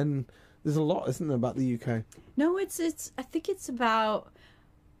 And there's a lot, isn't there, about the UK? No, it's. I think it's about.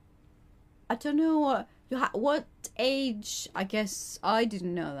 I don't know what age. I guess I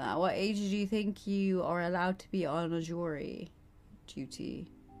didn't know that. What age do you think you are allowed to be on a jury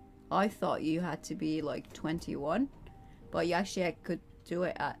duty? I thought you had to be like 21, but you actually could do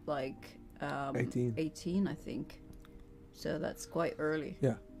it at like 18, I think. So that's quite early.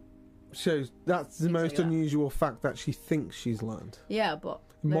 Yeah. Shows that's the most unusual fact that she thinks she's learned. Yeah, but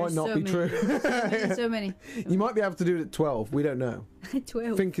it might not be true. So many. You might be able to do it at 12. We don't know.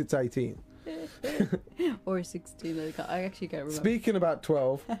 12. I think it's 18. Or 16. I actually can't remember. Speaking about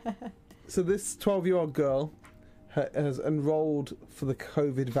 12, so this 12-year-old girl has enrolled for the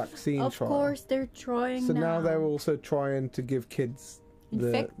COVID vaccine trial. Of course, they're trying. So now they're also trying to give kids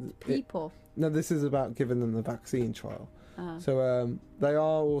people. No, this is about giving them the vaccine trial. So they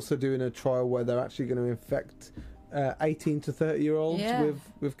are also doing a trial where they're actually going to infect 18 to 30-year-olds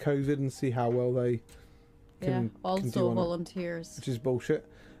with COVID and see how well they can also do on volunteers. which is bullshit.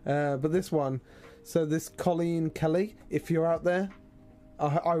 But this one, so this Colleen Kelly, if you're out there,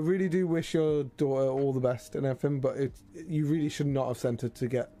 I really do wish your daughter all the best and everything, but you really should not have sent her to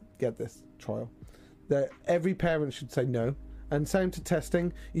get this trial. Every parent should say no. And same to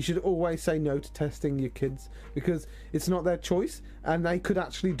testing. You should always say no to testing your kids because it's not their choice, and they could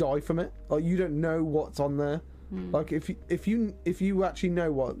actually die from it. Like you don't know what's on there. Like if you actually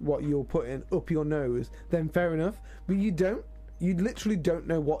know what you're putting up your nose, then fair enough. But you don't. You literally don't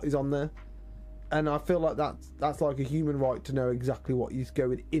know what is on there, and I feel like that's like a human right to know exactly what is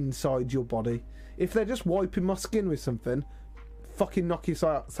going inside your body. If they're just wiping my skin with something, fucking knock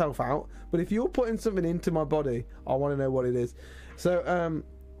yourself out. But if you're putting something into my body, I want to know what it is. So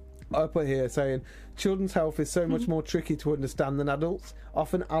I put here saying children's health is so much more tricky to understand than adults.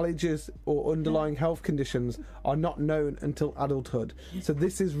 Often allergies or underlying health conditions are not known until adulthood. So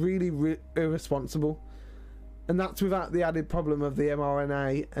this is really irresponsible, and that's without the added problem of the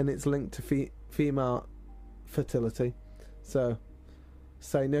mRNA and its link to female fertility. So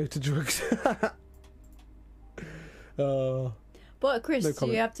say no to drugs. But Chris,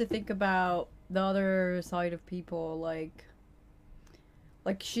 you have to think about the other side of people, like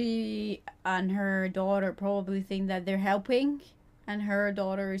she and her daughter probably think that they're helping, and her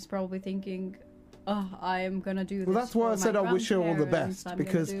daughter is probably thinking, oh, I am gonna do this. Well, that's why I said I wish her all the best,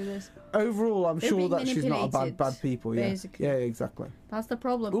 because overall I'm sure that she's not a bad people. Yeah, basically. Yeah, exactly. That's the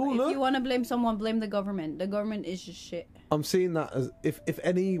problem. If you want to blame someone, blame the government. The government is just shit. I'm seeing that as if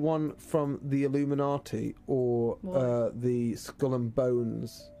anyone from the Illuminati or the Skull and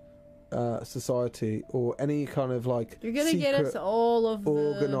Bones Society or any kind of like you're gonna get us all of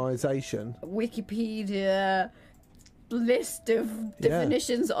organization Wikipedia list of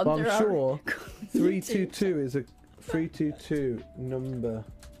definitions under I'm sure 322 is a 322 number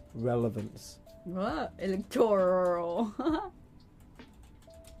relevance. What? Electoral.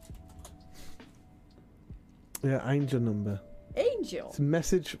 Yeah, angel number. Angel? It's a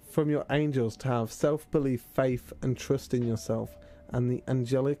message from your angels to have self-belief, faith and trust in yourself and the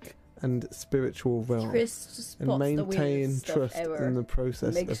angelic and spiritual realm, and maintain trust in the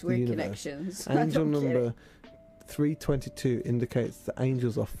process of the universe. Angel number 322 indicates that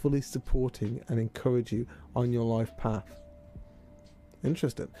angels are fully supporting and encourage you on your life path.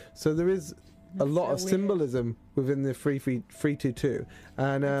 Interesting. So there is a lot of symbolism within the 322,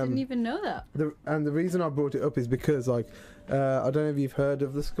 and I didn't even know that. The reason I brought it up is because, like, I don't know if you've heard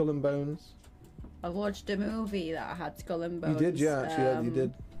of the Skull and Bones. I watched a movie that had Skull and Bones. You did, yeah, actually, yeah, you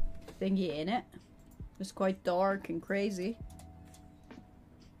did. Thingy in it. It was quite dark and crazy.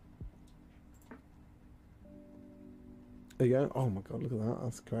 There you go. Oh my god, look at that.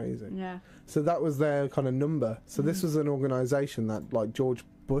 That's crazy. Yeah. So that was their kind of number. So this was an organisation that, like, George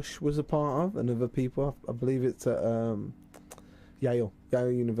Bush was a part of, and other people. I believe it's at Yale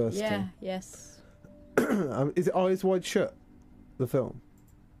University. Yeah. Yes. Is it Eyes Wide Shut? The film.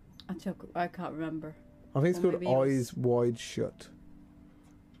 I can't remember. I think it's called Eyes Wide Shut.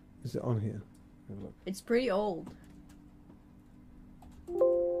 Is it on here? Have a look. It's pretty old.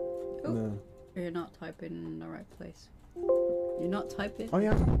 Oh, no. You're not typing in the right place. You're not typing? I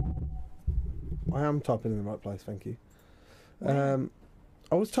am typing in the right place, thank you.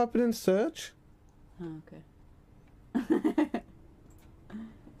 I was typing in search. Oh, okay.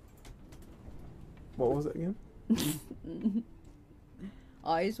 What was it again?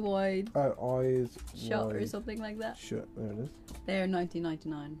 Eyes Wide. Oh, Eyes Shut Wide or something like that. Shut. There it is. There,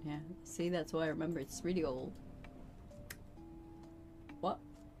 1999. Yeah. See, that's why I remember. It's really old. What?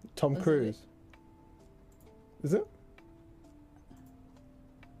 Tom Cruise. Is it?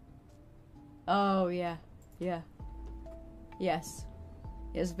 Oh yeah, yeah. Yes.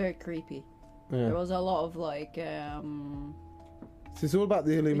 It's very creepy. Yeah. There was a lot of like So it's all about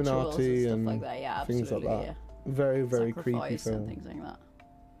the Illuminati and stuff like that. Yeah, things like absolutely, that. Very, very creepy Sacrifice film. and things like that.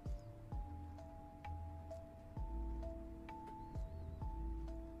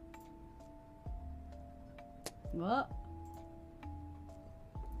 What?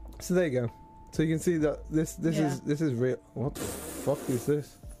 So there you go. So you can see that this is real. What the fuck is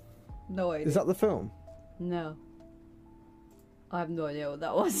this? No idea. Is that the film? No. I have no idea what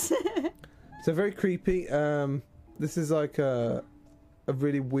that was. So very creepy. This is like a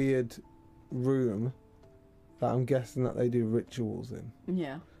really weird room that I'm guessing that they do rituals in.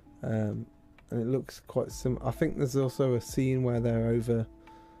 Yeah. And it looks quite similar. I think there's also a scene where they're over.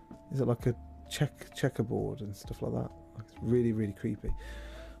 Is it like a checkerboard and stuff like that? Like, it's really, really creepy.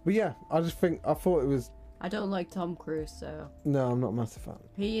 But yeah, I thought it was. I don't like Tom Cruise, so. No, I'm not a massive fan.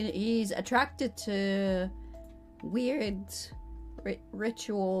 He's attracted to weird,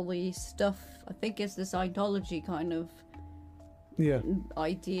 ritual-y stuff. I think it's the Scientology kind of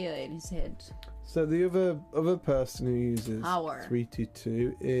idea in his head. So the other person who uses Power.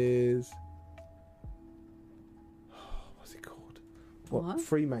 322 is what's it called? What?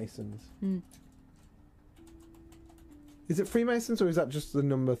 Freemasons. Is it Freemasons or is that just the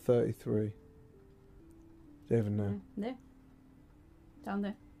number 33? Do you even know? There. Down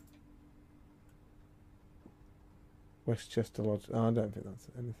there. Westchester Lodge. Oh, I don't think that's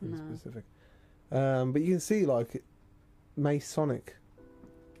anything specific. But you can see like Masonic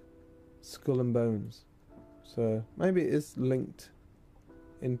skull and bones. So maybe it is linked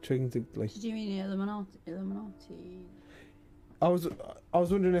intrinsically. Did you mean Illuminati? I was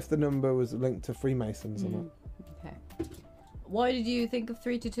wondering if the number was linked to Freemasons or not. Okay. Why did you think of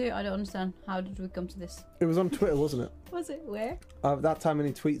 322? I don't understand. How did we come to this? It was on Twitter, wasn't it? Was it? Where? That's how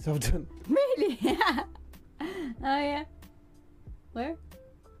many tweets I've done. Really? Yeah. Oh yeah. Where?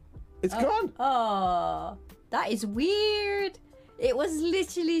 It's gone. Oh, that is weird. It was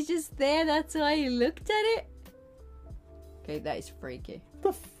literally just there. That's why I looked at it. Okay, that is freaky.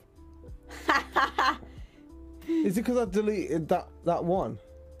 Is it because I deleted that one?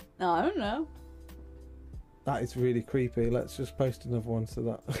 No, I don't know. That is really creepy. Let's just post another one so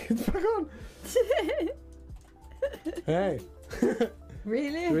that it's back on. Hey.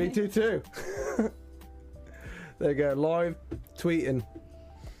 Really? 322. There you go. Live tweeting.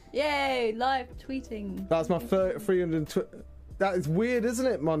 Yay! Live tweeting. That's my 300. That is weird, isn't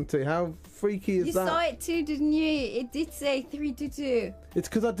it, Monty? How freaky is that? You saw it too, didn't you? It did say 322. It's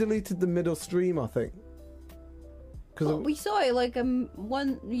because I deleted the middle stream, I think. Well, we saw it like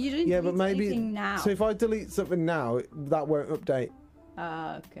one. You didn't. Yeah, but maybe anything now. So if I delete something now, that won't update.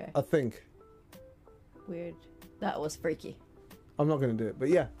 Okay. I think. Weird. That was freaky. I'm not going to do it, but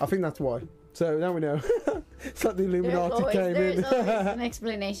yeah, I think that's why. So now we know. It's like the Illuminati came in. There's always an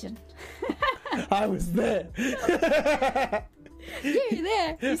explanation. I was there. You were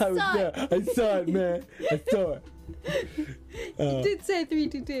there. You saw it. I saw it, man. I saw it. You did say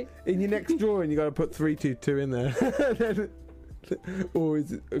 322. In your next drawing, you got to put 322 in there. Or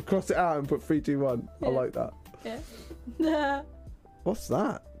is it, cross it out and put 321. Yeah. I like that. Yeah. What's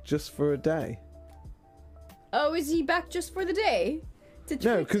that? Just for a day. Oh, is he back just for the day?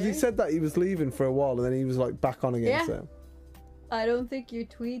 No, because he said that he was leaving for a while and then he was like back on again. Yeah. So I don't think your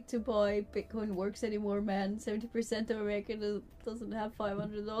tweet to buy Bitcoin works anymore, man. 70% of America doesn't have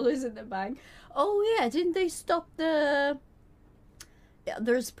 $500 in the bank. Oh yeah, didn't they stop the? Yeah,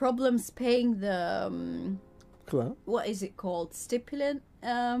 there's problems paying the. What is it called? Stimulant.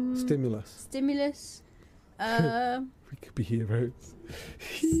 Stimulus. Stimulus. We could be heroes.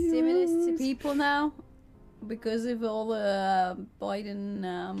 Stimulus to people now. Because of all the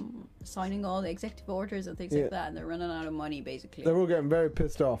Biden signing all the executive orders and things like that, and they're running out of money, basically. They're all getting very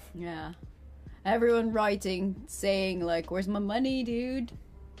pissed off. Yeah. Everyone writing, saying, like, where's my money, dude?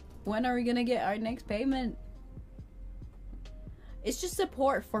 When are we gonna get our next payment? It's just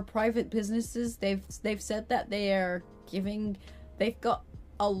support for private businesses. They've said that they've got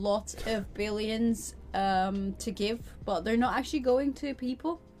a lot of billions to give, but they're not actually going to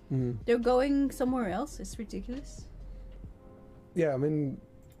people. They're going somewhere else. It's ridiculous. Yeah, I mean,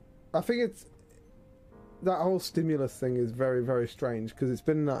 I think it's that whole stimulus thing is very, very strange because it's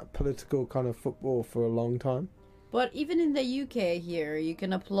been that political kind of football for a long time. But even in the UK here, you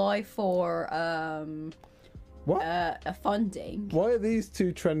can apply for a funding. Why are these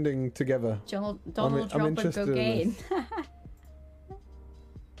two trending together? Donald Trump and cocaine.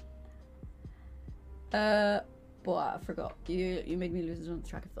 But I forgot. You made me lose on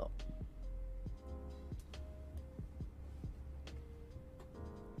track of thought.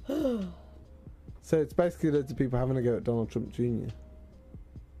 So it's basically loads of people having a go at Donald Trump Jr.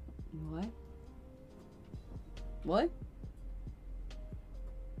 What? What?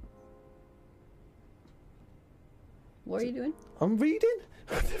 What are you doing? I'm reading.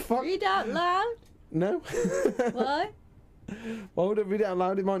 What the fuck? Read out loud? No. Why? Why would I read it out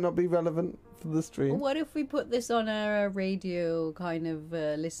loud? It might not be relevant for the stream. What if we put this on a radio kind of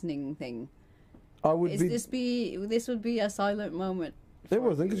listening thing? This would be a silent moment. It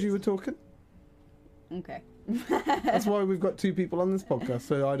wasn't because you were talking. Okay. That's why we've got two people on this podcast,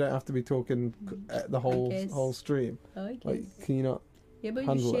 so I don't have to be talking the whole stream. I guess. Like, can you not? Yeah, but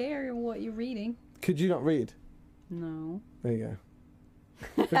you share what you're reading. Could you not read? No. There you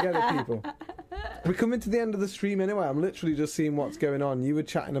go. Forget it, people. We're coming to the end of the stream anyway. I'm literally just seeing what's going on. You were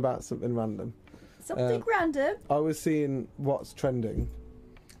chatting about something random. Something random? I was seeing what's trending.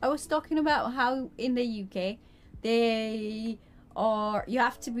 I was talking about how in the UK, there's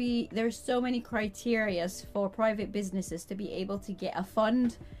so many criterias for private businesses to be able to get a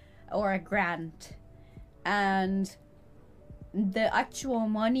fund or a grant. And the actual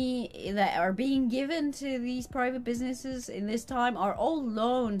money that are being given to these private businesses in this time are all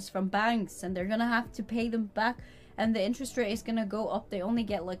loans from banks, and they're gonna have to pay them back, and the interest rate is gonna go up. They only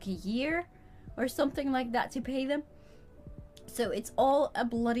get like a year or something like that to pay them. So it's all a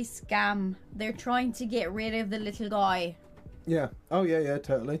bloody scam. They're trying to get rid of the little guy. Yeah. Oh yeah,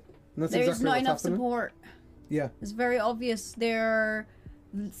 totally. And that's There's exactly not what's enough happening. support. Yeah. It's very obvious. They're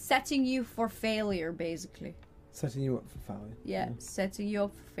setting you for failure, basically. Setting you up for failure. Yeah, setting you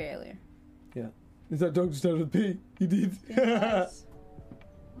up for failure. Yeah. Is that dog just started to pee? He did. Yes.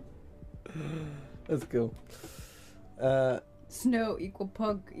 That's cool. Snow equal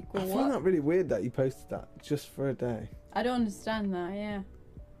pug equal I what? find that really weird that you posted that just for a day. I don't understand that, yeah.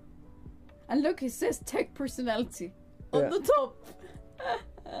 And look, it says tech personality on the top.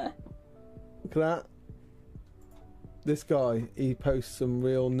 Look at that. This guy, he posts some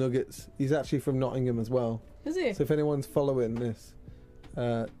real nuggets. He's actually from Nottingham as well. Is he? So if anyone's following this,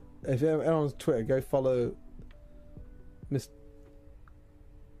 if anyone's Twitter, go follow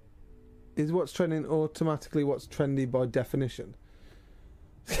Is what's trending automatically what's trendy by definition?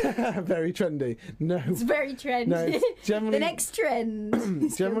 Very trendy. No. It's very trendy. No, it's generally, the next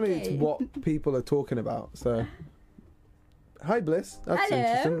trend. Generally, it's what people are talking about. So, hi Bliss. That's Hello.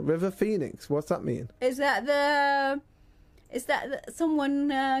 interesting. River Phoenix. What's that mean? Is that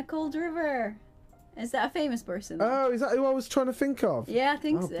someone called River? Is that a famous person? Oh, is that who I was trying to think of? Yeah, I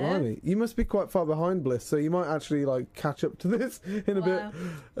think so. Blimey. You must be quite far behind Bliss, so you might actually like catch up to this in a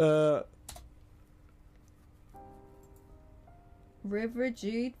bit. River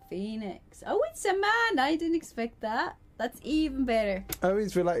Jude Phoenix. Oh, it's a man. I didn't expect that. That's even better. Oh,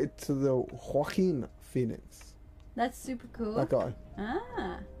 he's related to the Joaquin Phoenix. That's super cool. That guy.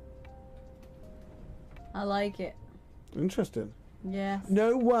 Ah. I like it. Interesting. Yes.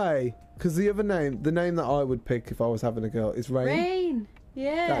 No way. Because the name that I would pick if I was having a girl is Rain. Rain.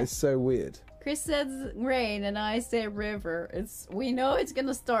 Yeah. That is so weird. Chris says Rain and I say River. We know it's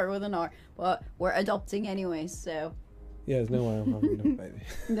gonna start with an R, but we're adopting anyway, so. Yeah, there's no way I'm having a baby.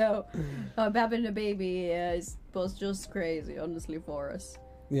 No. Having a baby was just crazy, honestly, for us.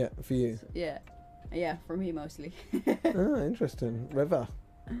 Yeah, for you. Yeah. Yeah, for me mostly. Oh, interesting. River.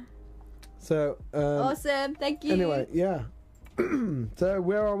 So. Awesome. Thank you. Anyway, yeah. So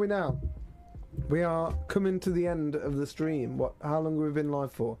where are we now? We are coming to the end of the stream. How long have we been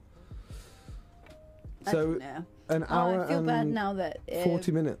live for? I don't know. An hour I feel and bad now that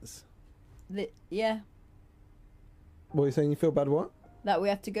 40 minutes. Yeah. What are you saying? You feel bad? What? That we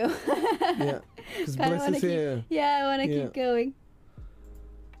have to go. Yeah, because Bliss is here. Yeah, I want to keep going.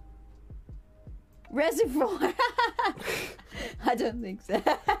 Reservoir. I don't think so.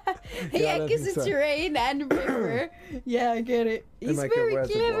 Yeah, because it's rain and river. Yeah, I get it. He's very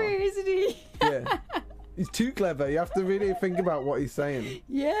clever, isn't he? Yeah. He's too clever. You have to really think about what he's saying.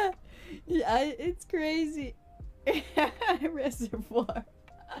 Yeah. It's crazy. Reservoir.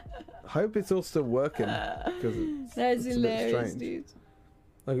 I hope it's all still working. Because That's it's hilarious, a bit strange. dude.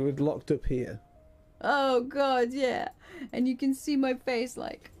 Like we're locked up here. Oh, God, yeah. And you can see my face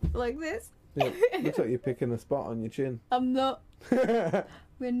like this. Yeah, looks like you're picking a spot on your chin. I'm not. There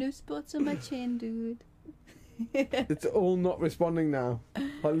are no spots on my chin, dude. It's all not responding now.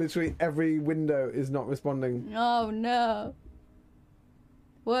 Like literally every window is not responding. Oh no.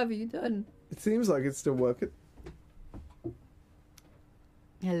 What have you done? It seems like it's still working.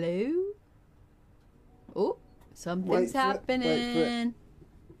 Hello? Oh, something's happening.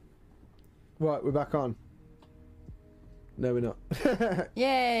 Right, we're back on. No, we're not.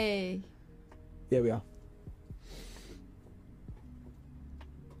 Yay. Yeah, we are.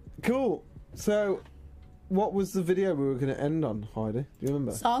 Cool. So, what was the video we were going to end on, Heidi? Do you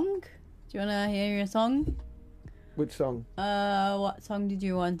remember? Song? Do you want to hear your song? Which song? What song did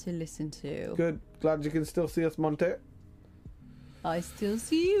you want to listen to? Good. Glad you can still see us, Monte. I still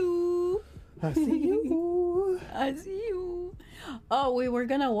see you. I see you. I see you. Oh, we were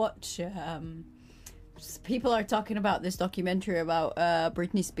gonna watch. People are talking about this documentary about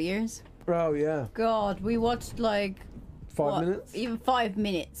Britney Spears. Oh yeah. God, we watched like 5 minutes. Even 5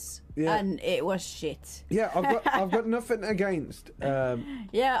 minutes, Yeah. and it was shit. Yeah, I've got nothing against.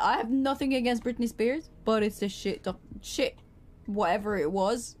 Yeah, I have nothing against Britney Spears, but it's a shit. Whatever it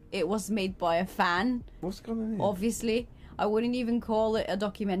was made by a fan. What's going on here? Obviously, I wouldn't even call it a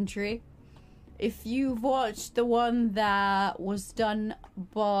documentary. If you've watched the one that was done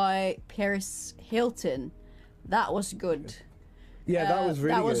by Paris Hilton, that was good. Yeah, that was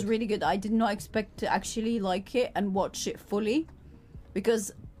really good. That was really good. I did not expect to actually like it and watch it fully,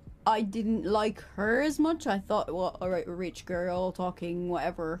 because I didn't like her as much. I thought, well, alright, a rich girl talking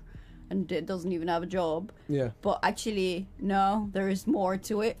whatever, and it doesn't even have a job. Yeah. But actually, no, there is more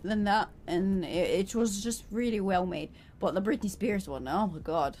to it than that, and it was just really well made. But the Britney Spears one, oh my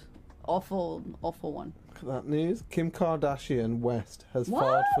god, awful one. Look at that news. Kim Kardashian West has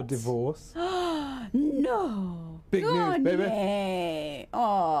filed for divorce. No. Big news, baby.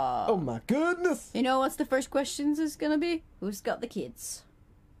 Oh my goodness. You know what's the first questions is gonna be? Who's got the kids?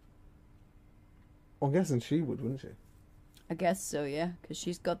 I'm guessing she would, wouldn't she? I guess so, yeah, because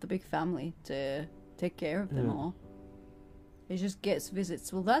she's got the big family to take care of them all. He just gets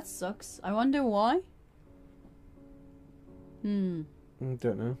visits. Well, that sucks. I wonder why. I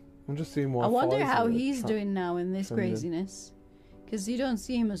don't know. I'm just seeing why. I wonder how he's doing now in this trending. craziness. Because you don't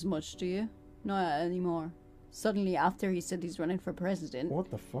see him as much, do you? Not anymore. Suddenly, after he said he's running for president.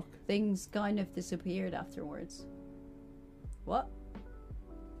 What the fuck? Things kind of disappeared afterwards. What?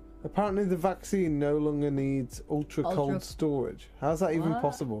 Apparently the vaccine no longer needs ultra cold storage. How's that even What?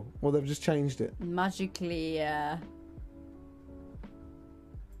 possible? Well, they've just changed it. Magically, Yeah.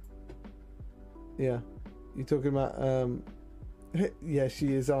 You're talking about yeah,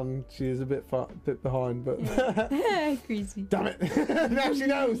 she is a bit behind, but crazy. Damn it. Now she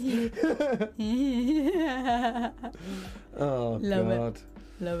knows. Oh god.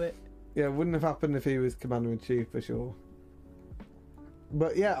 Love it. Yeah, it wouldn't have happened if he was commander-in-chief for sure.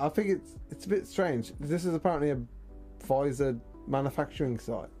 But yeah, I think it's a bit strange. This is apparently a Pfizer manufacturing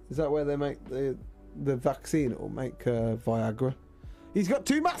site. Is that where they make the vaccine or make Viagra? He's got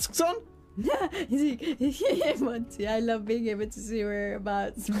 2 masks on. Monty, I love being able to see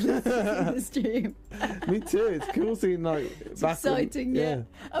whereabouts in the stream. Me too. It's cool seeing like. It's exciting, yeah.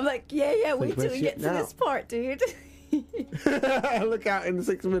 I'm like, yeah. Wait till we get to this part, dude. Look out in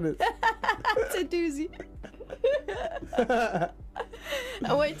 6 minutes. It's a doozy.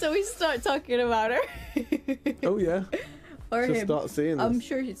 I'll wait till we start talking about her. Oh yeah. Or She'll him. start seeing this. I'm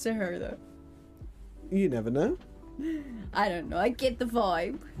sure it's a her though. You never know. I don't know. I get the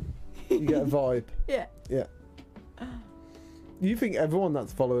vibe. You get a vibe. Yeah. Yeah. You think everyone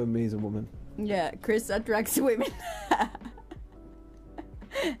that's following me is a woman? Yeah, Chris attracts women.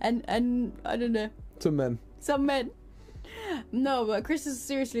 and I don't know. Some men. Some men. No, but Chris is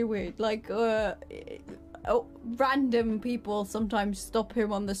seriously weird. Like, random people sometimes stop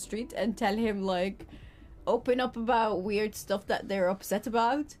him on the street and tell him, like, open up about weird stuff that they're upset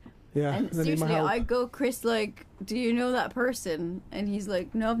about. Yeah. And seriously, I go, Chris, like, do you know that person? And he's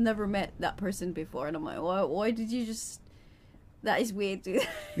like, no, I've never met that person before. And I'm like, why did you just... That is weird, dude.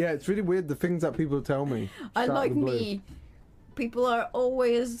 Yeah, it's really weird, the things that people tell me. Unlike me, people are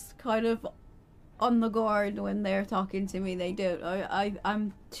always kind of on the guard when they're talking to me. They don't.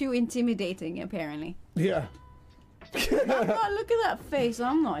 I'm too intimidating, apparently. Yeah. I'm not, look at that face.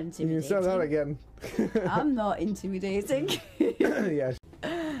 I'm not intimidating. You can say that again. I'm not intimidating. Yes.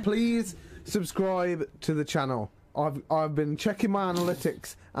 Please subscribe to the channel. I've been checking my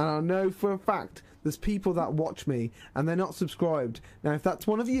analytics, and I know for a fact there's people that watch me and they're not subscribed. Now, if that's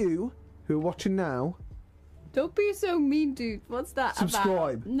one of you who are watching now, don't be so mean, dude. What's that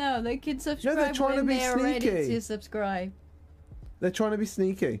subscribe. About? No, they can subscribe. No, they're trying to be they're sneaky. Ready to subscribe. They're trying to be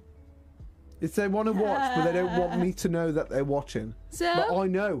sneaky. It's they want to watch, but they don't want me to know that they're watching. So? But I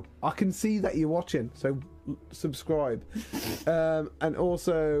know. I can see that you're watching, so subscribe. And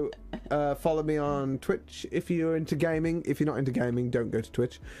also follow me on Twitch if you're into gaming. If you're not into gaming, don't go to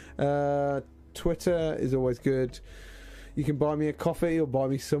Twitch. Twitter is always good. You can buy me a coffee or buy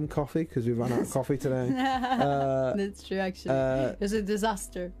me some coffee because we've run out of coffee today. That's true, actually. It's a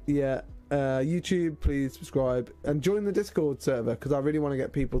disaster. Yeah. YouTube, please subscribe and join the Discord server because I really want to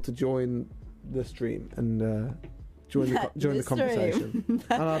get people to join the stream and join the conversation.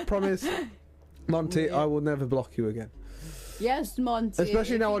 And I promise, Monty, I will never block you again. Yes, Monty.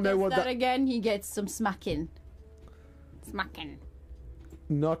 Especially now I know what that again. He gets some smacking. Smacking.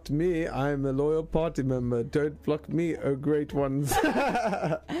 Not me. I'm a loyal party member. Don't block me, oh great ones.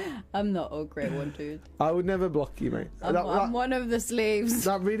 I'm not a great one, dude. I would never block you, mate. I'm one of the slaves.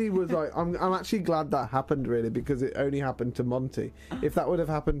 That really was like. I'm actually glad that happened, really, because it only happened to Monty. If that would have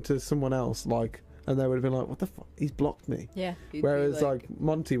happened to someone else, like, and they would have been like, "What the fuck? He's blocked me." Yeah. Whereas like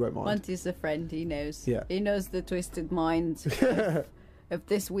Monty won't mind. Monty's a friend. He knows. Yeah. He knows the twisted mind of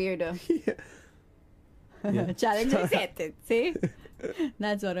this weirdo. Yeah. Challenge accepted. See.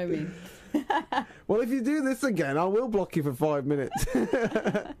 That's what I mean. Well, if you do this again, I will block you for 5 minutes.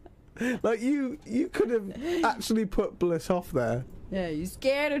 Like you could have actually put Bliss off there. Yeah, you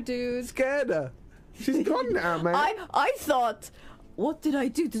scared her, dude. Scared her. She's gone now, mate. I thought, what did I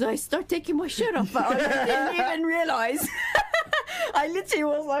do? Did I start taking my shirt off? I didn't even realise. I literally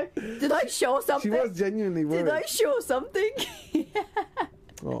was like, did I show something? She was genuinely worried. Did I show something?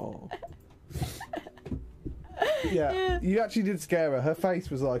 Oh. Yeah, you actually did scare her. Her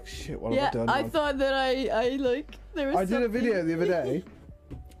face was like, shit, what have I done? I thought that I like, there was did a video the other day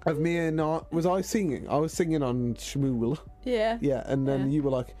of me and was I singing? I was singing on Shmuel. Yeah. Yeah, and then you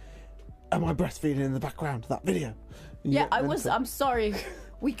were like, am I breastfeeding in the background? That video. Yeah, I'm sorry.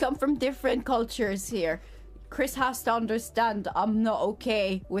 We come from different cultures here. Chris has to understand I'm not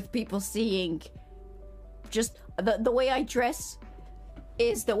okay with people seeing just the way I dress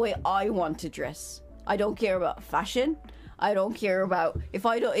is the way I want to dress. I don't care about fashion. I don't care about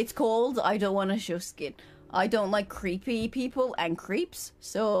it's cold, I don't want to show skin. I don't like creepy people and creeps,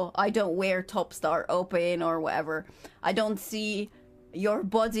 so I don't wear tops that are open or whatever. I don't see your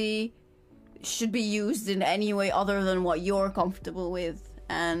body should be used in any way other than what you're comfortable with.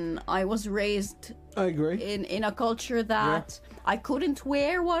 And I was raised, I agree, in a culture that I couldn't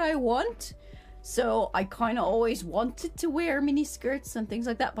wear what I want. So I kind of always wanted to wear mini skirts and things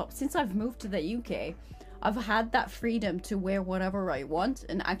like that. But since I've moved to the UK, I've had that freedom to wear whatever I want.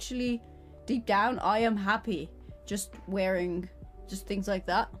 And actually, deep down, I am happy just wearing just things like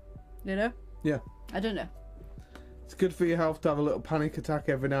that. You know? Yeah. I don't know. It's good for your health to have a little panic attack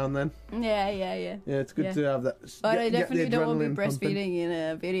every now and then. Yeah. Yeah, it's good to have that. But I definitely don't want to be breastfeeding in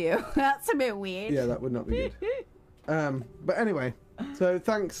a video. That's a bit weird. Yeah, that would not be good. But anyway, so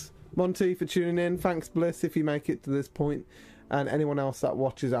thanks, Monty, for tuning in. Thanks, Bliss, if you make it to this point, and anyone else that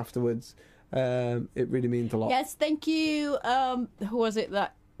watches afterwards. It really means a lot. Yes, thank you. Who was it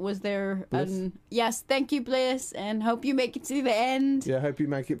that was there? Yes, thank you, Bliss, and hope you make it to the end. Yeah, hope you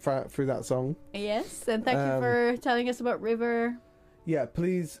make it through that song. Yes, and thank you for telling us about River. Yeah,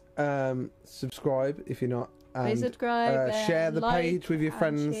 please subscribe if you're not. And, please subscribe. Share the like page with your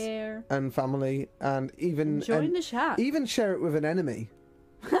friends and family, and even join the chat. Even share it with an enemy.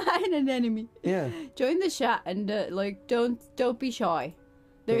 An enemy. Yeah. Join the chat and like don't be shy.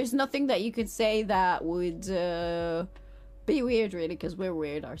 There is nothing that you could say that would be weird, really, because we're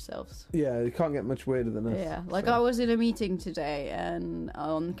weird ourselves. Yeah, you can't get much weirder than us. Yeah, like I was in a meeting today and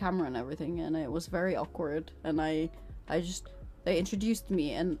on camera and everything, and it was very awkward. And they introduced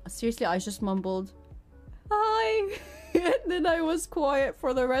me, and seriously, I just mumbled, "Hi." And then I was quiet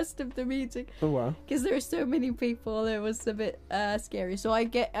for the rest of the meeting. Oh wow! Because there's so many people, it was a bit scary. So I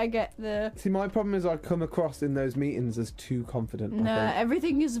get the. See, my problem is I come across in those meetings as too confident. No,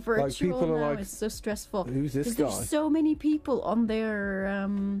 everything is virtual people are now. like, It's so stressful. Who's this guy? There's so many people on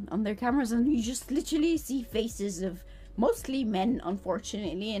their cameras, and you just literally see faces of mostly men.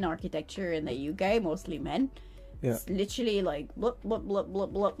 Unfortunately, in architecture in the UK, mostly men. Yeah. It's literally like blup, blup, blup,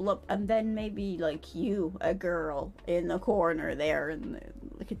 blup, blup, blup, and then maybe like you, a girl, in the corner there, and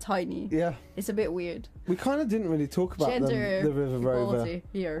like a tiny. Yeah. It's a bit weird. We kind of didn't really talk about Gender the River Rover. equality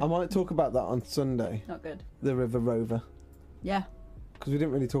here. I might talk about that on Sunday. Not good. The River Rover. Yeah. Because we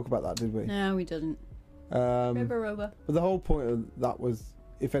didn't really talk about that, did we? No, we didn't. River Rover. But the whole point of that was,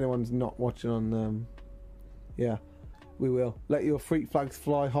 if anyone's not watching on, we will let your freak flags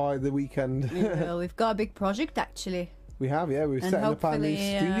fly high the weekend. Well, we've got a big project actually. We have, yeah. We're setting up our new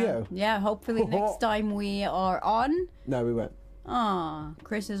studio. Hopefully next time we are on. No, we won't.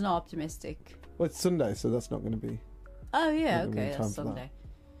 Chris is not optimistic. Well, it's Sunday, so that's not going to be. Oh yeah, okay, that's Sunday.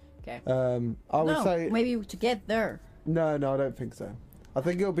 Okay. I would say maybe to get there. No, I don't think so. I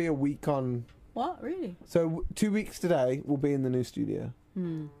think it'll be a week on. What, really? So 2 weeks today, we'll be in the new studio.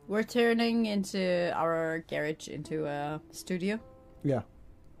 We're turning into our garage into a studio. Yeah.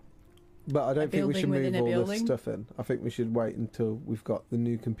 But I don't think we should move all building. this stuff in. I think we should wait until we've got the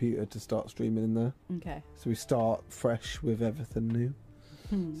new computer to start streaming in there. Okay. So we start fresh with everything new.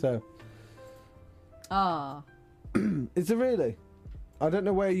 So. Is it really? I don't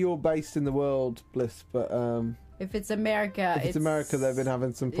know where you're based in the world, Bliss, but if it's America, if it's America, they've been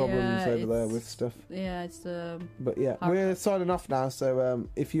having some problems over there with stuff. Yeah, it's But yeah, we're signing off now. So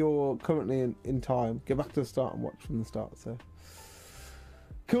if you're currently in time, go back to the start and watch from the start. So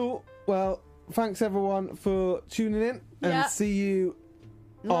cool. Well, thanks everyone for tuning in, and see you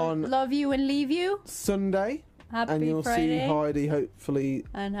on Love You and Leave You Sunday. Happy and you'll Friday. see Heidi hopefully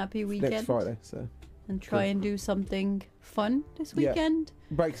and happy weekend next Friday. So and try and do something fun this weekend.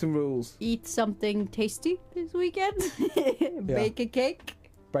 Break some rules. Eat something tasty this weekend. Bake a cake.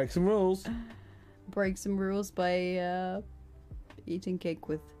 Break some rules. Break some rules by eating cake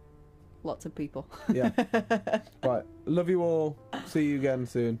with lots of people. Yeah. Right. Love you all. See you again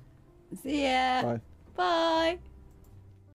soon. See ya. Bye. Bye.